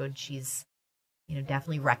along the road. She's,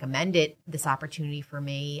 definitely recommended this opportunity for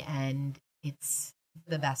me, and it's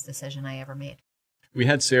the best decision I ever made. We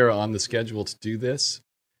had Sarah on the schedule to do this,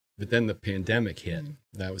 but then the pandemic hit.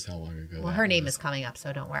 That was how long ago? Well, her name is coming up,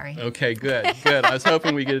 so don't worry. Okay, good. I was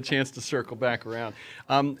hoping we get a chance to circle back around.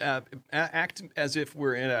 Act as if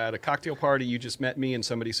we're at a cocktail party. You just met me, and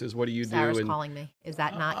somebody says, "What do you do?" Sarah's calling me. Is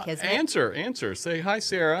that not Kismet? Answer. Say hi,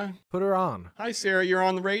 Sarah. Put her on. Hi, Sarah. You're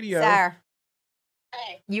on the radio. Sarah.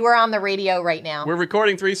 Hey. You are on the radio right now. We're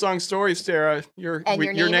recording 3 Song Stories, Sarah. Your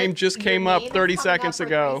name just came up 30 seconds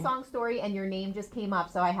ago. 3 Song Story, and your name just came up,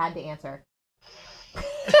 so I had to answer.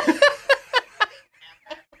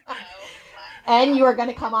 And you are going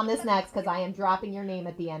to come on this next because I am dropping your name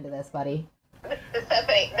at the end of this, buddy.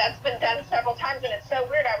 Stephanie, that's been done several times, and it's so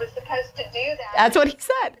weird. I was supposed to do that. That's what he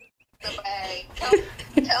said.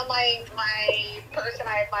 Tell my person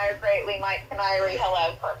I admire greatly, Mike Canary,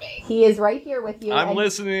 hello for me. He is right here with you. I'm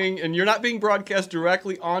listening, and you're not being broadcast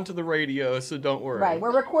directly onto the radio, so don't worry. Right,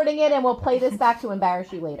 we're recording it, and we'll play this back to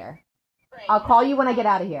embarrass you later. Great. I'll call you when I get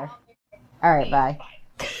out of here. All right, bye.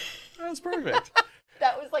 That's perfect.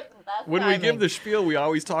 That was like the best When timing. we give the spiel, we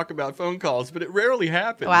always talk about phone calls, but it rarely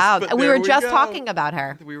happens. Wow, but we were just talking about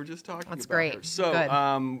her. We were just talking That's about great. her. So,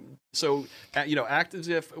 Good. Act as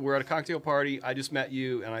if we're at a cocktail party. I just met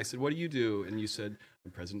you, and I said, "What do you do?" And you said, "I'm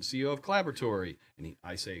president and CEO of Collaboratory." And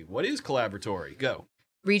I say, "What is Collaboratory?" Go.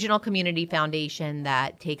 Regional community foundation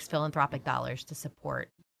that takes philanthropic dollars to support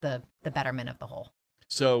the betterment of the whole.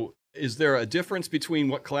 So, is there a difference between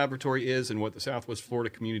what Collaboratory is and what the Southwest Florida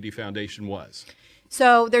Community Foundation was?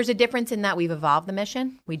 So there's a difference in that we've evolved the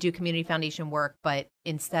mission. We do community foundation work, but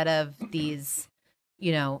instead of these,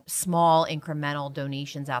 small incremental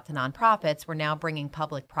donations out to nonprofits, we're now bringing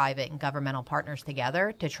public, private, and governmental partners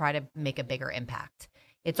together to try to make a bigger impact.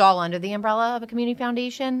 It's all under the umbrella of a community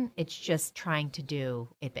foundation. It's just trying to do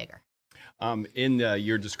it bigger. In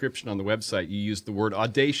your description on the website, you used the word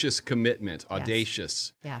audacious commitment.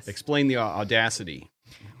 Audacious. Yes. Explain the audacity.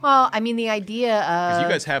 Well, I mean, the idea of... Because you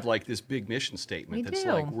guys have like this big mission statement that's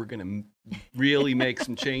do. like, we're going to really make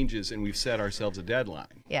some changes, and we've set ourselves a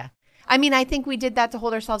deadline. Yeah. I mean, I think we did that to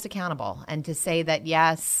hold ourselves accountable and to say that,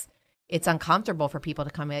 yes, it's uncomfortable for people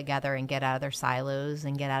to come together and get out of their silos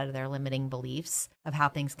and get out of their limiting beliefs of how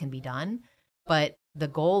things can be done. But the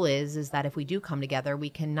goal is that if we do come together, we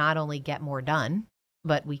can not only get more done,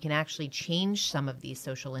 but we can actually change some of these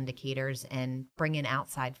social indicators and bring in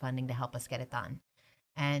outside funding to help us get it done.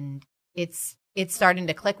 And it's starting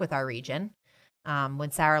to click with our region.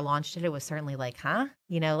 When Sarah launched it, it was certainly like, huh?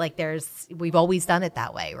 We've always done it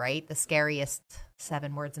that way, right? The scariest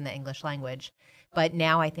 7 words in the English language. But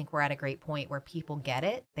now I think we're at a great point where people get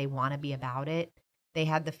it. They want to be about it. They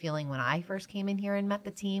had the feeling when I first came in here and met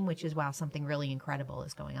the team, which is, wow, something really incredible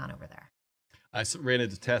is going on over there. I ran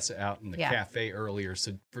into Tessa out in the Yeah. cafe earlier.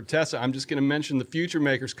 So for Tessa, I'm just going to mention the Future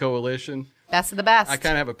Makers Coalition. Best of the best. I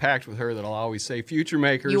kind of have a pact with her that I'll always say Future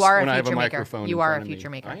Makers You are a when I have a future maker. microphone You in are front a of me. future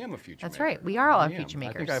maker. I am a future That's maker. right. We are all I am. future I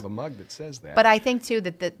think makers. I have a mug that says that. But I think too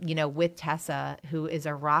that with Tessa, who is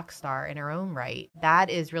a rock star in her own right, that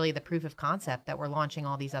is really the proof of concept that we're launching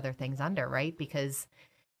all these other things under, right? Because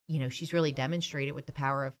she's really demonstrated with the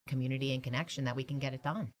power of community and connection that we can get it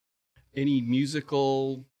done. Any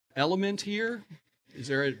musical element here? Is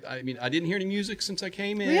there I didn't hear any music since I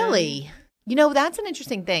came in. Really? That's an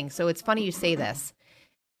interesting thing. So it's funny you say this.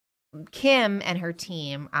 Kim and her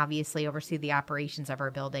team obviously oversee the operations of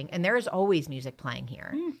our building, and there is always music playing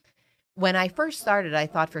here. When I first started, I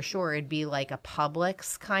thought for sure it'd be like a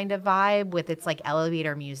Publix kind of vibe with its like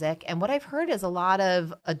elevator music. And what I've heard is a lot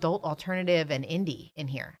of adult alternative and indie in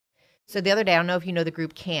here. So the other day, I don't know if you know the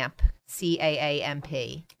group Camp,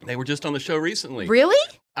 CAAMP. They were just on the show recently.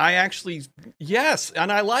 Really? I actually, yes,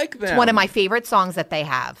 and I like them. It's one of my favorite songs that they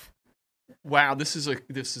have. Wow, this is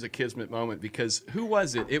a kismet moment because who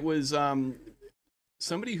was it? It was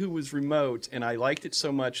somebody who was remote, and I liked it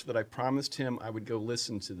so much that I promised him I would go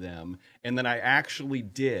listen to them, and then I actually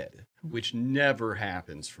did, which never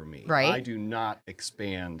happens for me. Right. I do not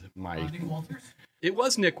expand my. Nick Walters? It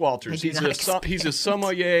was Nick Walters. I do not He's a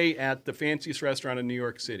sommelier at the fanciest restaurant in New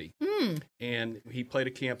York City, Mm. and he played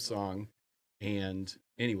a camp song, and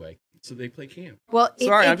anyway. So they play Camp. Well,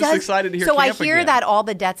 Sorry, I'm just does, excited to hear So Camp I hear again. that All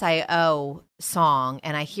the Debts I Owe song,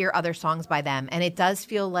 and I hear other songs by them, and it does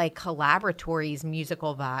feel like Collaboratory's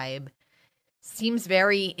musical vibe seems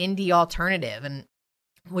very indie alternative, and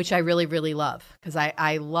which I really, really love because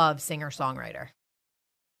I love singer-songwriter.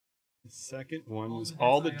 The second one was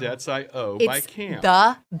All the Debts I Owe by It's Camp.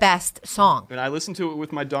 the best song. And I listened to it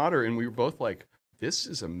with my daughter, and we were both like, this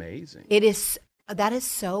is amazing. It is. That is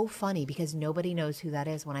so funny because nobody knows who that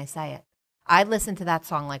is when I say it. I listen to that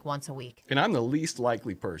song like once a week. And I'm the least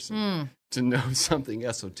likely person to know something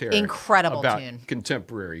esoteric Incredible about tune.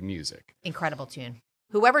 contemporary music. Incredible tune.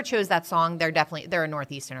 Whoever chose that song, they're a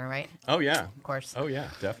Northeasterner, right? Oh, yeah. Of course. Oh, yeah,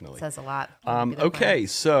 definitely. Says a lot. Okay,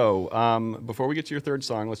 so before we get to your third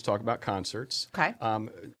song, let's talk about concerts. Okay.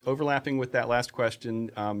 Overlapping with that last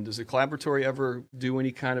question, does the Collaboratory ever do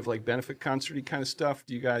any kind of like benefit concert-y kind of stuff?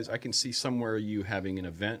 Do you guys, I can see somewhere you having an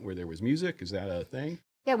event where there was music. Is that a thing?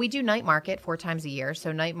 Yeah, we do night market 4 times a year.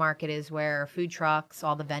 So night market is where food trucks,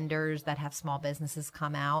 all the vendors that have small businesses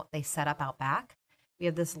come out. They set up out back. We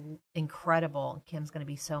have this incredible, Kim's going to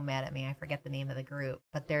be so mad at me. I forget the name of the group,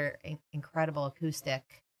 but they're incredible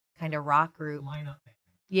acoustic kind of rock group. Lineup band.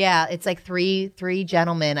 Yeah, it's like three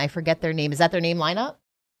gentlemen. I forget their name. Is that their name, Lineup?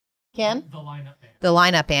 Kim? The lineup band. The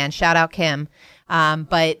Lineup Band. Shout out Kim.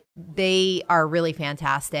 But they are really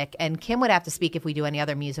fantastic. And Kim would have to speak if we do any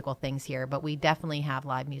other musical things here, but we definitely have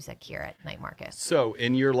live music here at Night Market. So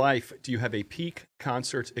in your life, do you have a peak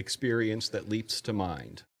concert experience that leaps to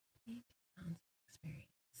mind?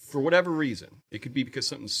 For whatever reason. It could be because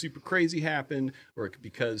something super crazy happened, or it could be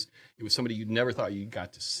because it was somebody you'd never thought you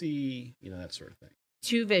got to see, that sort of thing.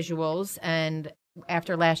 2 visuals, and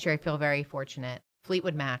after last year, I feel very fortunate.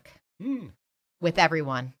 Fleetwood Mac with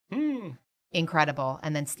everyone. Incredible.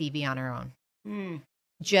 And then Stevie on her own.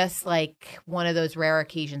 Just like one of those rare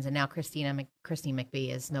occasions, and now Christine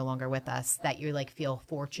McVie is no longer with us, that you like feel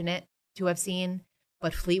fortunate to have seen.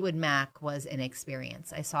 But Fleetwood Mac was an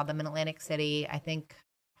experience. I saw them in Atlantic City, I think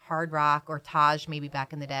Hard Rock or Taj maybe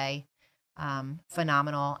back in the day.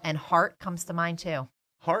 Phenomenal. And Heart comes to mind too.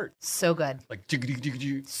 Heart. So good. Like,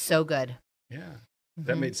 jig-a-jig-a-jig. So good. Yeah.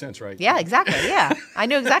 That made sense, right? Yeah, exactly. Yeah. I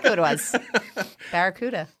knew exactly what it was.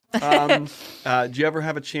 Barracuda. Do you ever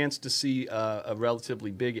have a chance to see a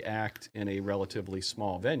relatively big act in a relatively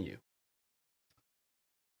small venue?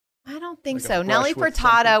 I don't think Like a so. brush Nelly with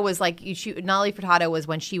Furtado something? was like Nelly Furtado was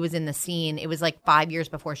when she was in the scene. It was like 5 years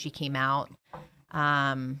before she came out.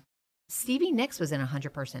 Stevie Nicks was in a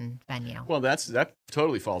 100-person venue. Well, that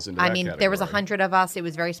totally falls into that I mean, there was category. 100 of us. It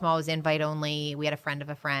was very small. It was invite only. We had a friend of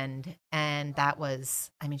a friend, and that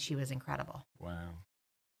was, she was incredible. Wow.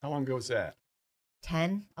 How long ago was that?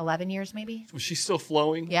 10, 11 years maybe. Was she still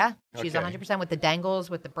flowing? Yeah, she's Okay. 100% with the dangles,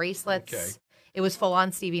 with the bracelets. Okay. It was full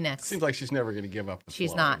on Stevie Nicks. Seems like she's never going to give up the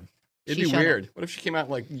She's flowing. not. It'd She be shouldn't. weird. What if she came out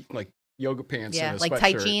like yoga pants Yeah, and a like sweatshirt?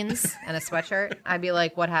 tight jeans and a sweatshirt. I'd be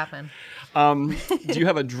like, what happened? Do you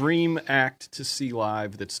have a dream act to see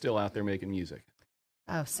live that's still out there making music?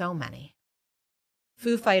 Oh, so many.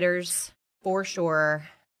 Foo Fighters, for sure.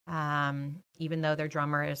 Even though their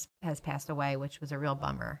drummer has passed away, which was a real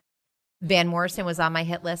bummer. Van Morrison was on my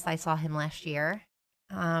hit list. I saw him last year.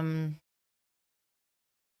 Who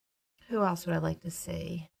else would I like to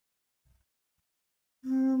see?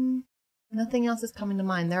 Nothing else is coming to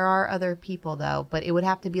mind. There are other people though, but it would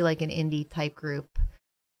have to be like an indie type group.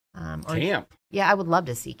 Camp. Yeah, I would love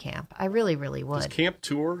to see Camp. I really, really would. Does Camp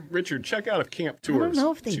tour? Richard, check out if Camp tours. I don't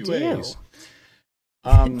know if they Two do. A's.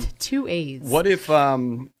 2 A's. What if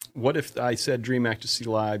I said Dream Ecstasy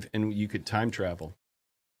Live and you could time travel?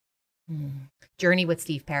 Journey with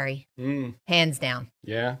Steve Perry. Hands down.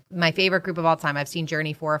 Yeah. My favorite group of all time. I've seen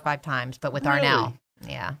Journey 4 or 5 times, but with Arnell.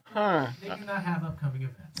 Yeah. Huh. They do not have upcoming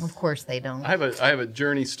events. Of course they don't. I have a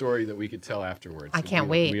Journey story that we could tell afterwards. I can't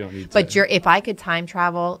wait. We don't need but to. if I could time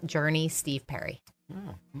travel, Journey, Steve Perry.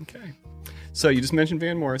 Oh, okay. So you just mentioned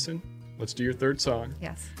Van Morrison. Let's do your third song.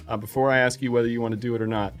 Yes. Before I ask you whether you want to do it or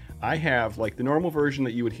not, I have like the normal version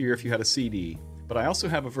that you would hear if you had a CD, but I also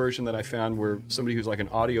have a version that I found where somebody who's like an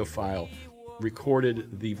audiophile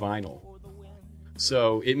recorded the vinyl.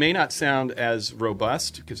 So it may not sound as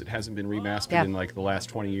robust because it hasn't been remastered in like the last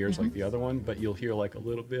 20 years like the other one, but you'll hear like a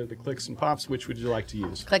little bit of the clicks and pops. Which would you like to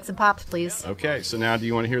use? Clicks and pops, please. Okay, so now do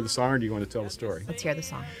you want to hear the song or do you want to tell the story? Let's hear the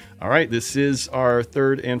song. All right, this is our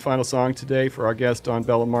third and final song today for our guest on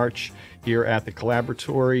Belamarich here at the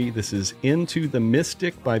Collaboratory. This is Into the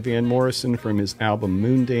Mystic by Van Morrison from his album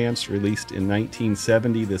Moondance, released in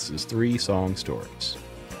 1970. This is 3 Song Stories.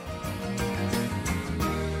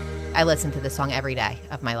 I listen to this song every day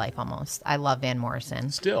of my life almost. I love Van Morrison.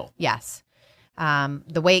 Still? Yes.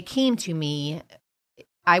 The way it came to me,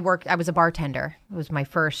 I was a bartender. It was my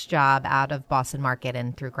first job out of Boston Market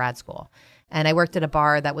and through grad school. And I worked at a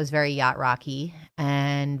bar that was very yacht rocky,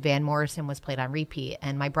 and Van Morrison was played on repeat.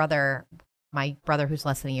 And my brother, who's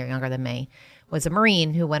less than a year younger than me, was a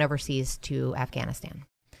Marine who went overseas to Afghanistan.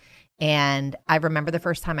 And I remember the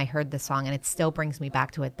first time I heard this song, and it still brings me back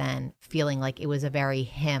to it then, feeling like it was a very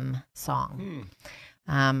hymn song.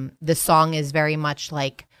 The song is very much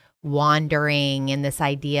like wandering and this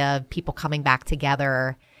idea of people coming back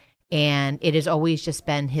together. And it has always just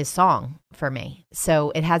been his song for me.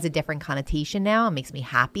 So it has a different connotation now. It makes me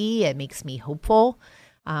happy. It makes me hopeful.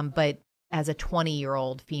 But as a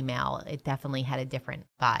 20-year-old female, it definitely had a different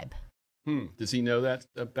vibe. Does he know that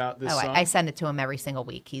about this song? I send it to him every single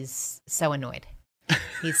week. He's so annoyed.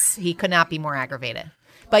 He could not be more aggravated.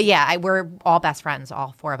 But yeah, we're all best friends,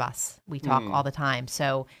 all 4 of us. We talk all the time.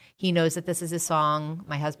 So he knows that this is his song.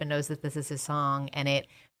 My husband knows that this is his song. And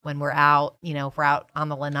when we're out, if we're out on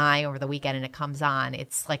the lanai over the weekend and it comes on,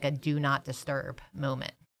 it's like a do not disturb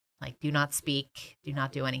moment. Like, do not speak, do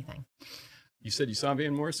not do anything. You said you saw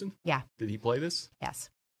Van Morrison? Yeah. Did he play this?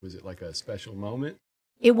 Yes. Was it like a special moment?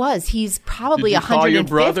 It was. He's probably Did you 150. call your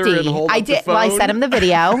brother and hold I up did. the phone? Well, I sent him the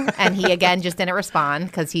video, and he again just didn't respond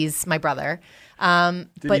because he's my brother.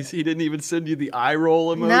 He didn't even send you the eye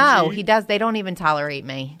roll emoji? No, he does. They don't even tolerate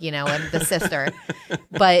me, and the sister.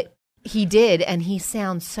 But he did, and he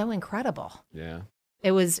sounds so incredible. Yeah.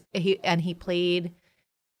 It was he played.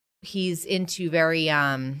 He's into very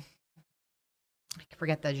I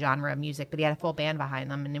forget the genre of music, but he had a full band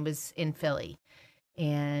behind him, and it was in Philly,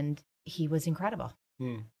 and he was incredible.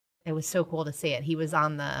 It was so cool to see it. He was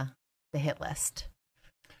on the hit list.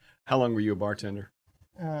 How long were you a bartender?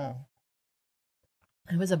 I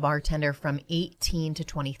was a bartender from 18 to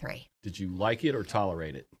 23. Did you like it or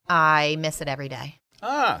tolerate it? I miss it every day.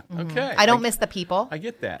 Okay. I don't miss the people. I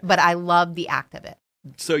get that. But I love the act of it.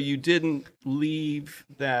 So you didn't leave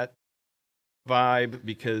that vibe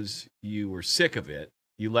because you were sick of it.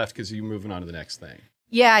 You left because you were moving on to the next thing.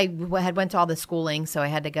 Yeah, I had went to all the schooling, so I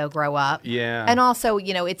had to go grow up. Yeah. And also,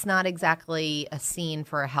 it's not exactly a scene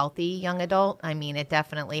for a healthy young adult. I mean, it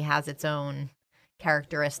definitely has its own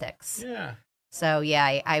characteristics. Yeah. So,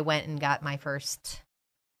 yeah, I went and got my first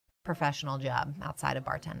professional job outside of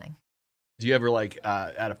bartending. Do you ever, at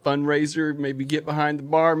a fundraiser, maybe get behind the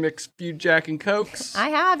bar, mix a few Jack and Cokes? I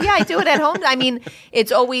have. Yeah, I do it at home. I mean,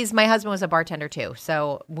 it's always, my husband was a bartender too,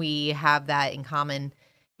 so we have that in common.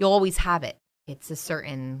 You'll always have it. It's a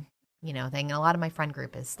certain, thing. And a lot of my friend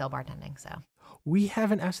group is still bartending, so. We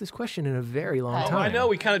haven't asked this question in a very long time. I know.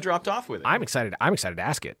 We kind of dropped off with it. I'm excited to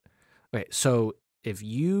ask it. Okay, so if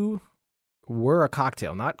you were a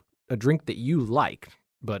cocktail, not a drink that you like,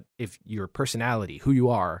 but if your personality, who you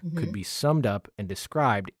are, could be summed up and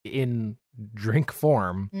described in drink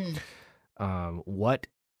form, what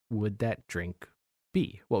would that drink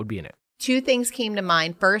be? What would be in it? 2 things came to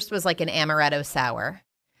mind. First was like an amaretto sour.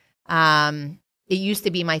 It used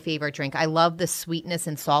to be my favorite drink. I love the sweetness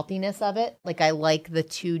and saltiness of it. Like, I like the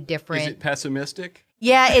 2 different. Is it pessimistic?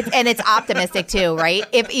 Yeah, it's optimistic too, right?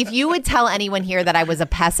 If you would tell anyone here that I was a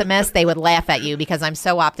pessimist, they would laugh at you because I'm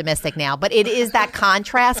so optimistic now. But it is that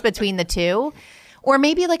contrast between the two. Or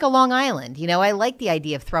maybe like a Long Island. You know, I like the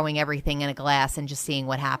idea of throwing everything in a glass and just seeing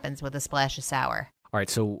what happens with a splash of sour. All right,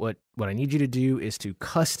 so what I need you to do is to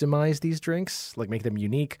customize these drinks, like make them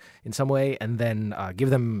unique in some way, and then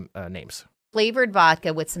give them names. Flavored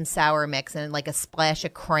vodka with some sour mix and like a splash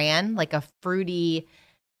of cran, like a fruity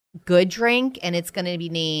good drink, and it's going to be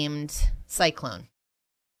named Cyclone.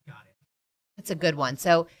 Got it. That's a good one.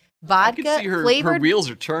 So vodka, I can see her wheels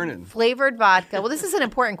are turning. Flavored vodka. Well, this is an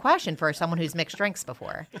important question for someone who's mixed drinks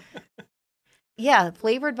before. Yeah,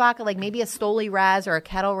 flavored vodka, like maybe a Stoli Raz or a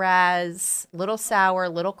Kettle Raz, little sour,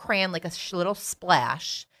 little cran, like a little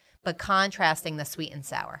splash, but contrasting the sweet and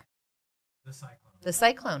sour. The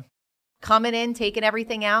Cyclone. Coming in, taking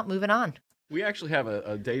everything out, moving on. We actually have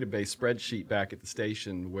a database spreadsheet back at the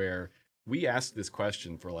station where we asked this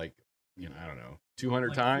question for I don't know,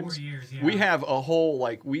 200 times. 4 years, yeah. We have a whole,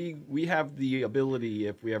 we have the ability,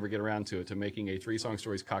 if we ever get around to it, to making a 3 Song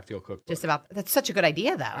Stories cocktail cookbook. Just about, that's such a good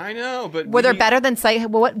idea, though. I know, but were there better than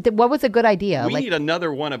what was a good idea? We need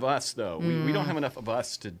another one of us, though. We don't have enough of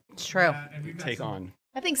us to true. take on.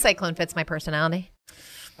 I think Cyclone fits my personality.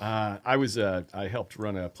 I helped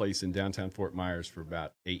run a place in downtown Fort Myers for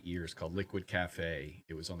about 8 years called Liquid Cafe.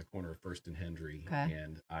 It was on the corner of First and Henry. Okay.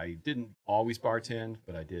 And I didn't always bartend,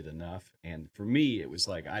 but I did enough. And for me, it was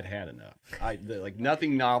like I'd had enough.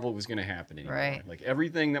 Nothing novel was going to happen anymore. Right. Like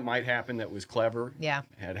everything that might happen that was clever Yeah.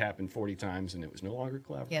 had happened 40 times, and it was no longer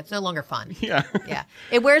clever. Yeah, it's no longer fun. Yeah. Yeah.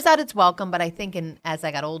 It wears out its welcome, but I think as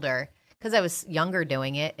I got older, because I was younger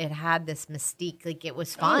doing it, it had this mystique. Like, it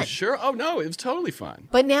was fun. Oh, sure. Oh, no, it was totally fun.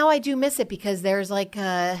 But now I do miss it because there's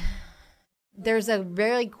there's a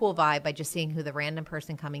very cool vibe by just seeing who the random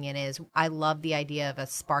person coming in is. I love the idea of a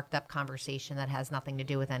sparked up conversation that has nothing to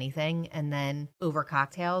do with anything. And then over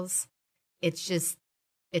cocktails, it's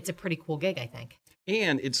a pretty cool gig, I think.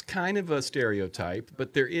 And it's kind of a stereotype,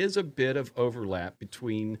 but there is a bit of overlap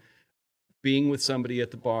between being with somebody at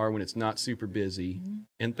the bar when it's not super busy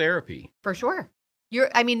and therapy. For sure.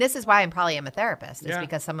 This is why I am a therapist. It's Yeah.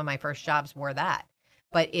 because some of my first jobs were that.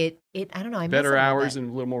 But I don't know. I miss Better it a little hours bit. and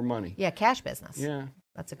a little more money. Yeah, cash business. Yeah,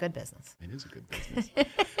 That's a good business. it is a good business.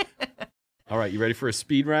 All right, you ready for a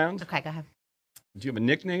speed round? Okay, go ahead. Do you have a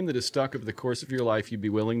nickname that has stuck over the course of your life you'd be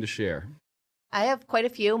willing to share? I have quite a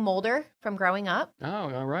few. Mulder from growing up.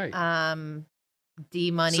 Oh, all right.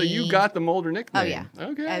 D Money. So you got the Mulder nickname. Oh, yeah.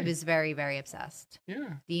 Okay. I was very, very obsessed.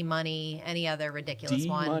 Yeah. D Money, any other ridiculous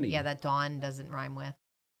one. D-Money. Yeah, that Dawn doesn't rhyme with.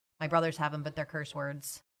 My brothers have them, but they're curse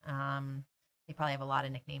words. They probably have a lot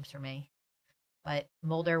of nicknames for me. But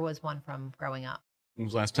Mulder was one from growing up. When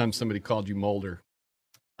was the last time somebody called you Mulder?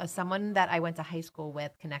 Someone that I went to high school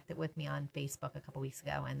with connected with me on Facebook a couple weeks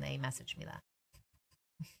ago, and they messaged me that.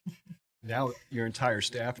 Now your entire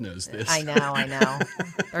staff knows this. I know.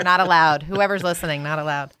 They're not allowed. Whoever's listening, not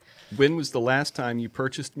allowed. When was the last time you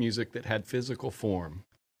purchased music that had physical form?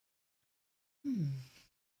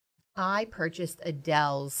 I purchased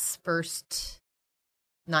Adele's first,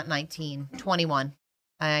 not 19, 21.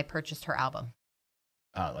 I purchased her album.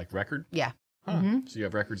 Like record? Yeah. Huh. Mhm. So you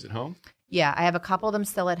have records at home? Yeah, I have a couple of them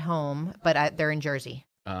still at home, but they're in Jersey.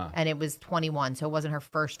 Uh, And it was 21, so it wasn't her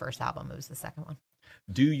first album. It was the second one.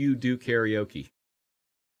 do you do karaoke?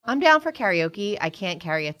 I'm down for karaoke. I can't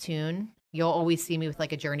carry a tune. You'll always see me with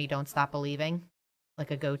like a Journey, Don't Stop Believing,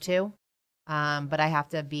 like a go-to. But I have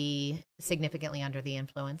to be significantly under the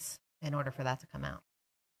influence in order for that to come out.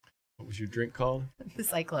 What was your drink called? The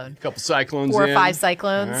Cyclone. A couple cyclones 4 or in. 5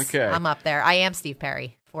 cyclones. Okay. I'm up there. I am Steve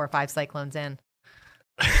Perry. 4 or 5 cyclones in.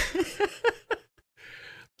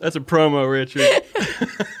 That's a promo, Richard.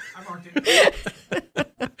 I marked it.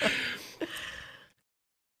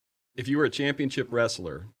 If you were a championship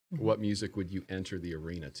wrestler, what music would you enter the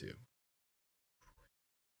arena to?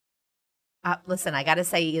 Listen, I got to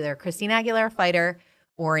say either Christina Aguilera Fighter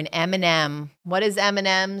or an Eminem. What is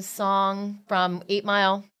Eminem's song from 8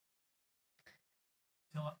 Mile?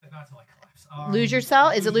 Not till I collapse. Lose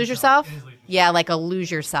Yourself? Is it Lose Yourself? It is Lose Yourself. Yeah, like a Lose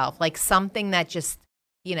Yourself. Like something that just,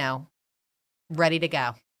 ready to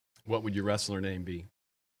go. What would your wrestler name be?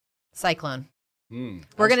 Cyclone. Hmm.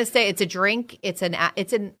 We're going to say it's a drink. It's an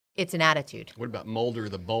attitude. What about Mulder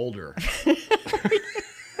the Boulder?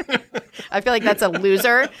 I feel like that's a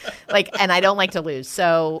loser. And I don't like to lose.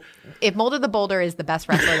 So if Mulder the Boulder is the best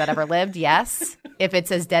wrestler that ever lived, yes. If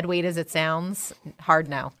it's as dead weight as it sounds, hard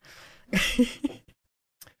no.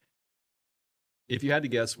 If you had to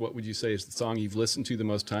guess, what would you say is the song you've listened to the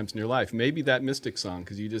most times in your life? Maybe that Mystic song,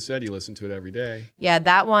 because you just said you listen to it every day. Yeah,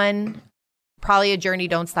 that one Probably a Journey,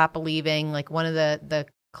 Don't Stop Believing, like one of the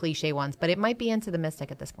cliche ones, but it might be Into the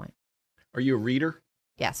Mystic at this point. Are you a reader?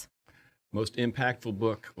 Yes. Most impactful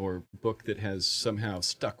book or book that has somehow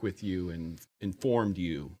stuck with you and informed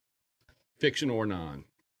you, fiction or non?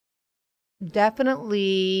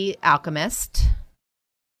 Definitely Alchemist,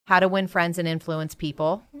 How to Win Friends and Influence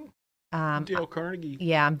People. Dale Carnegie.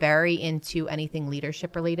 Yeah, I'm very into anything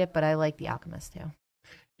leadership related, but I like The Alchemist too.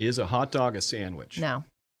 Is a hot dog a sandwich? No,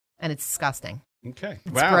 and it's disgusting. Okay.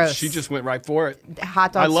 It's wow, gross. she just went right for it.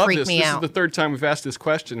 Hot I dogs love freak this. me This out. is the third time we've asked this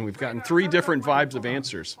question, and we've gotten 3 different vibes of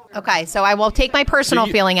answers. Okay, so I will take my personal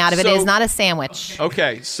feeling out of it. It is not a sandwich.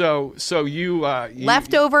 Okay, so you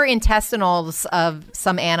Leftover intestinals of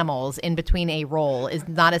some animals in between a roll is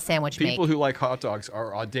not a sandwich people make. who like hot dogs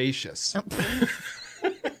are audacious.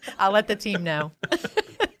 I'll let the team know.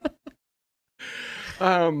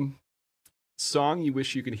 Song you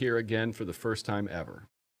wish you could hear again for the first time ever.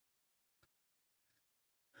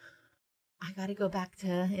 I got to go back to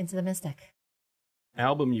Into the Mystic.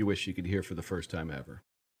 Album you wish you could hear for the first time ever.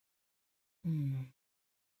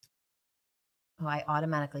 Oh, I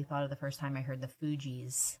automatically thought of the first time I heard the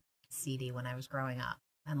Fugees CD when I was growing up,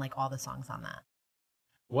 and like all the songs on that.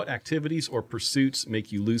 What activities or pursuits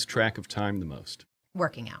make you lose track of time the most?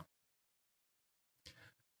 Working out.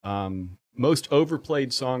 Most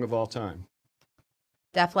overplayed song of all time.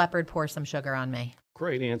 Def Leppard, Pour Some Sugar on Me.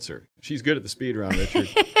 Great answer. She's good at the speed round, Richard.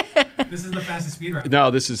 This is the fastest speed round.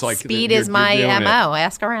 No, this is like Speed you're is my doing it. MO.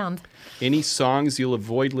 Ask around. Any songs you'll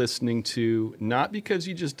avoid listening to, not because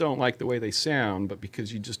you just don't like the way they sound, but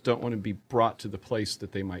because you just don't want to be brought to the place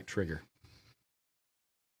that they might trigger.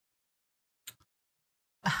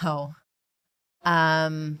 Oh.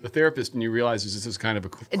 The therapist and you realizes this is kind of a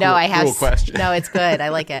cruel question. No, it's good. I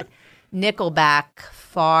like it. Nickelback,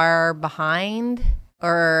 Far Behind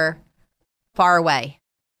or Far Away.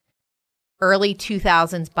 Early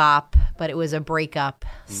 2000s bop, but it was a breakup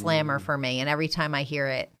slammer for me. And every time I hear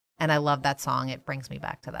it, and I love that song, it brings me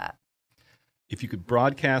back to that. If you could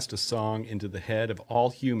broadcast a song into the head of all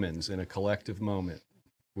humans in a collective moment,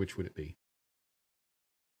 which would it be?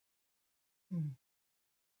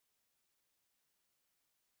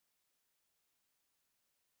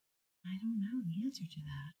 I don't know the answer to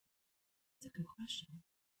that. It's a good question.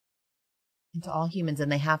 Into all humans,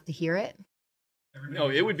 and they have to hear it? No,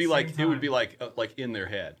 it would be like in their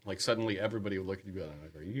head. Like suddenly everybody would look at you and be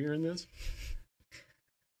like, "Are you hearing this?"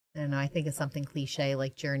 I don't know. I think of something cliche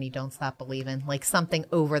like Journey, Don't Stop Believing. Like something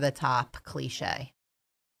over the top cliche.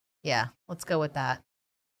 Yeah, let's go with that.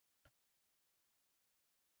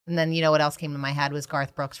 And then you know what else came to my head was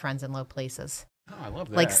Garth Brooks' Friends in Low Places. Oh, I love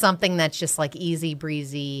that. Like something that's just like easy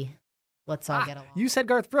breezy. Let's all get along. You said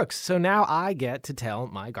Garth Brooks, so now I get to tell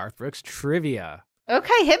my Garth Brooks trivia.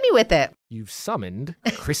 Okay, hit me with it. You've summoned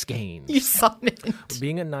Chris Gaines. You summoned.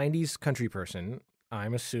 Being a 90s country person,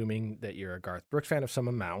 I'm assuming that you're a Garth Brooks fan of some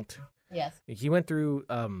amount. Yes. He went through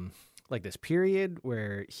like this period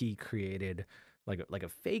where he created like a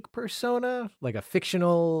fake persona, like a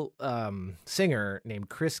fictional singer named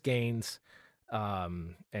Chris Gaines,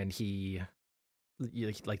 and they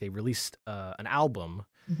released an album,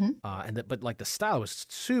 but like the style was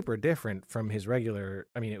super different from his regular.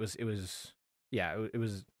 I mean, it was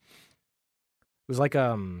like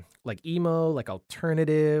emo, like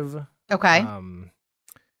alternative. Okay.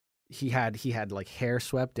 He had like hair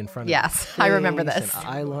swept in front of Yes, his I remember face this. and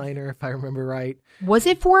eyeliner, if I remember right. Was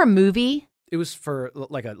it for a movie? It was for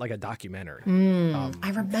like a documentary. I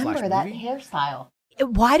remember slash that movie. hairstyle.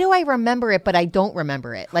 Why do I remember it, but I don't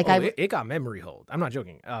remember it? Like It got memory hold. I'm not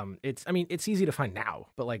joking. It's easy to find now,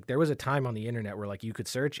 but like there was a time on the internet where like you could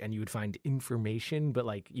search and you would find information, but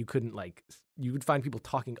like you couldn't you would find people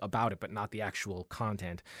talking about it, but not the actual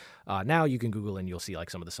content. Now you can Google and you'll see like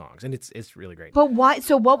some of the songs, and it's really great. But why?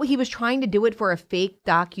 So what he was trying to do it for a fake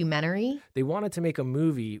documentary? They wanted to make a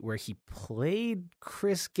movie where he played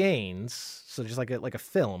Chris Gaines, so just like a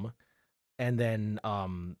film. And then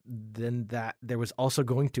that there was also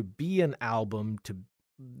going to be an album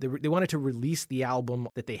they wanted to release the album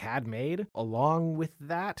that they had made along with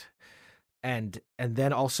that, and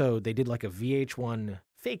then also they did like a VH1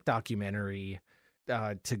 fake documentary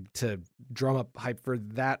to drum up hype for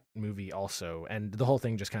that movie also, and the whole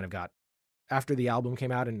thing just kind of got after the album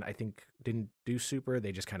came out and I think didn't do super.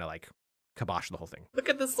 They just kind of like kibosh the whole thing. Look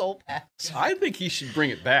at the soul patch. I think he should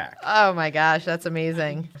bring it back. Oh my gosh, that's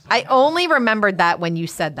amazing. I only remembered that when you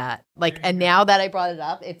said that. Like, and now that I brought it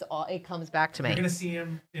up, it comes back to me. You're gonna see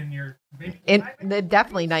him in your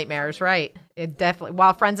Definitely nightmares, right? It definitely.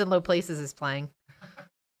 While Friends in Low Places is playing,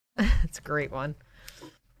 it's a great one.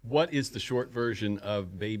 What is the short version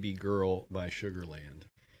of "Baby Girl" by Sugarland?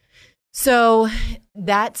 So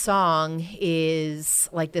that song is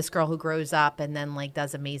like this girl who grows up and then like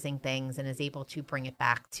does amazing things and is able to bring it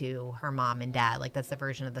back to her mom and dad. Like that's the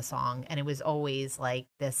version of the song. And it was always like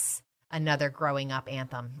this another growing up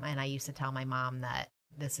anthem. And I used to tell my mom that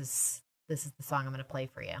this is the song I'm going to play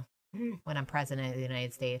for you when I'm president of the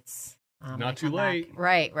United States. Not too late.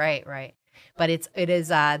 Right. But it is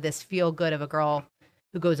this feel good of a girl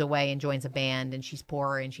who goes away and joins a band and she's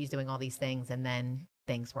poor and she's doing all these things and then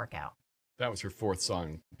things work out. That was her fourth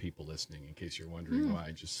song, people listening, in case you're wondering why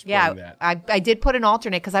I just sprung that. I did put an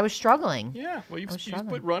alternate because I was struggling. Yeah, well, you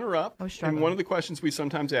put runner-up. I was struggling. And one of the questions we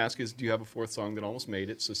sometimes ask is, do you have a fourth song that almost made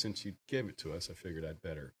it? So since you gave it to us, I figured I'd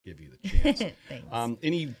better give you the chance. Thanks.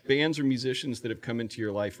 Any bands or musicians that have come into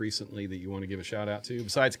your life recently that you want to give a shout-out to,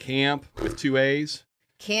 besides Camp with 2 A's?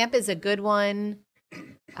 Camp is a good one.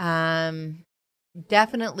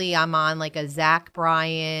 Definitely I'm on like a Zach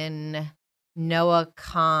Bryan, Noah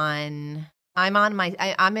Kahn. I'm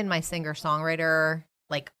in my singer-songwriter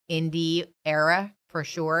like indie era for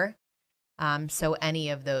sure. So any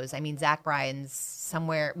of those. I mean, Zach Bryan's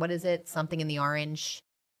Somewhere, what is it? Something in the Orange.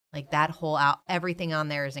 Like that whole everything on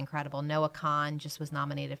there is incredible. Noah Kahn just was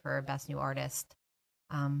nominated for Best New Artist.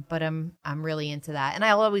 But I'm really into that. And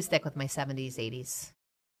I'll always stick with my 70s, 80s,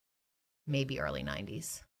 maybe early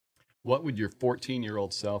 90s. What would your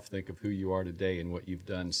 14-year-old self think of who you are today and what you've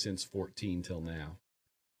done since 14 till now?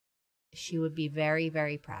 She would be very,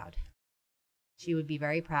 very proud. She'd be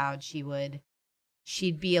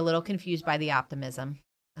a little confused by the optimism.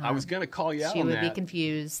 I was going to call you out on that. She would be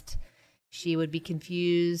confused. She would be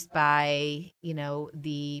confused by,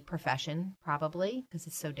 the profession probably because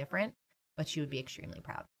it's so different, but she would be extremely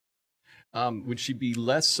proud. Would she be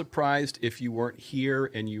less surprised if you weren't here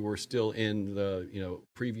and you were still in the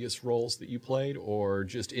previous roles that you played, or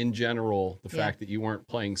just in general the fact that you weren't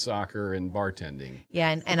playing soccer and bartending?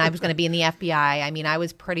 Yeah, and I was going to be in the FBI. I mean, I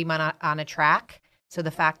was pretty much on a track. So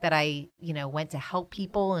the fact that I went to help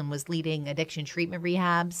people and was leading addiction treatment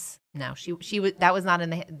rehabs, no, she was that was not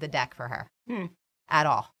in the deck for her at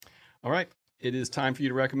all. All right, it is time for you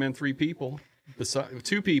to recommend 3 people.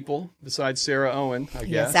 2 people besides Sarah Owen, I guess.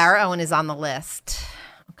 Yeah, Sarah Owen is on the list.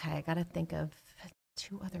 Okay, I got to think of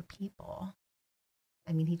 2 other people.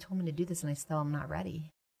 I mean, he told me to do this and I still am not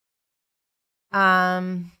ready.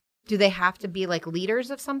 Do they have to be like leaders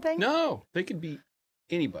of something? No, they could be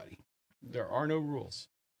anybody. There are no rules.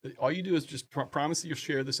 All you do is just promise that you'll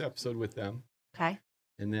share this episode with them. Okay.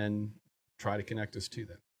 And then try to connect us to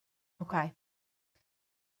them. Okay.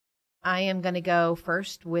 I am going to go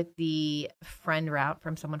first with the friend route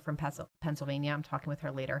from someone from Pennsylvania. I'm talking with her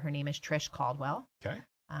later. Her name is Trish Caldwell. Okay.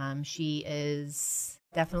 She is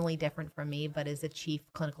definitely different from me, but is a chief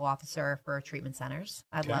clinical officer for treatment centers.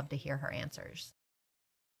 I'd love to hear her answers.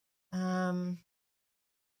 I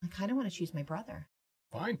kind of want to choose my brother.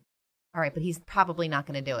 Fine. All right, but he's probably not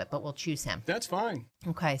going to do it, but we'll choose him. That's fine.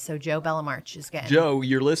 Okay, so Joe Belamarich is getting... Joe,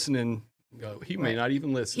 you're listening... He may not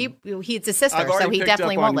even listen. He's a sister, so he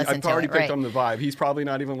definitely won't listen to it. I've already picked on the vibe. He's probably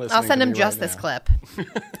not even listening. I'll send him just this clip.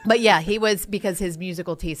 But yeah, he was, because his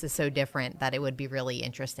musical taste is so different that it would be really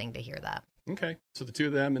interesting to hear that. Okay, so the 2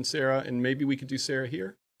 of them and Sarah, and maybe we could do Sarah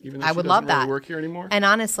here, even though I would love that. Really work here anymore. And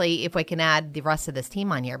honestly, if we can add the rest of this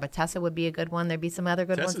team on here, but Tessa would be a good one. There'd be some other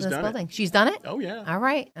good ones in this building. She's done it? Oh, yeah. All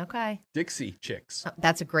right, okay. Dixie Chicks. Oh,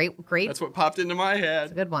 that's a great. That's what popped into my head.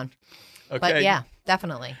 It's a good one. Okay. But yeah,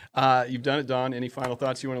 definitely. You've done it, Dawn. Any final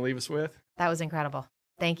thoughts you want to leave us with? That was incredible.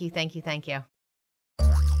 Thank you.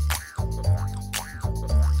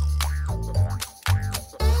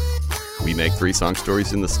 We make 3 Song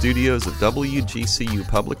Stories in the studios of WGCU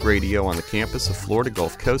Public Radio on the campus of Florida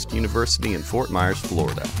Gulf Coast University in Fort Myers,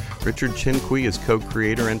 Florida. Richard Chinqui is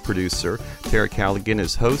co-creator and producer. Tara Callaghan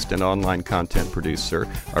is host and online content producer.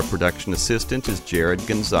 Our production assistant is Jared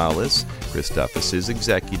Gonzalez. Chris Duffus is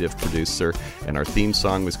executive producer. And our theme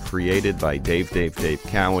song was created by Dave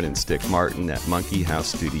Cowan and Stick Martin at Monkey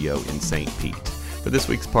House Studio in St. Pete. For this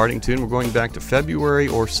week's parting tune, we're going back to February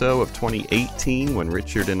or so of 2018 when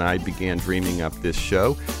Richard and I began dreaming up this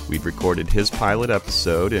show. We'd recorded his pilot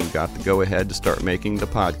episode and got the go-ahead to start making the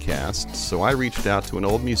podcast, so I reached out to an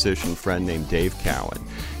old musician friend named Dave Cowan.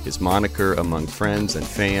 His moniker among friends and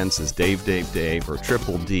fans is Dave, or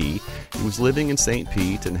Triple D. He was living in St.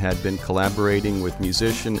 Pete and had been collaborating with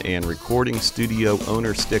musician and recording studio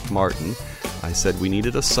owner Stick Martin. I said we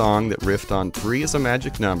needed a song that riffed on 3 as a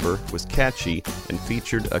magic number, was catchy, and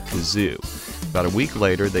featured a kazoo. About a week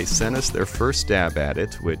later, they sent us their first stab at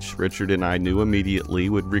it, which Richard and I knew immediately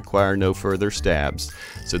would require no further stabs.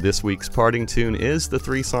 So this week's parting tune is the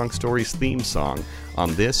 3 Song Stories theme song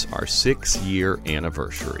on this, our 6-year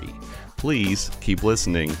anniversary. Please keep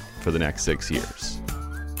listening for the next 6 years.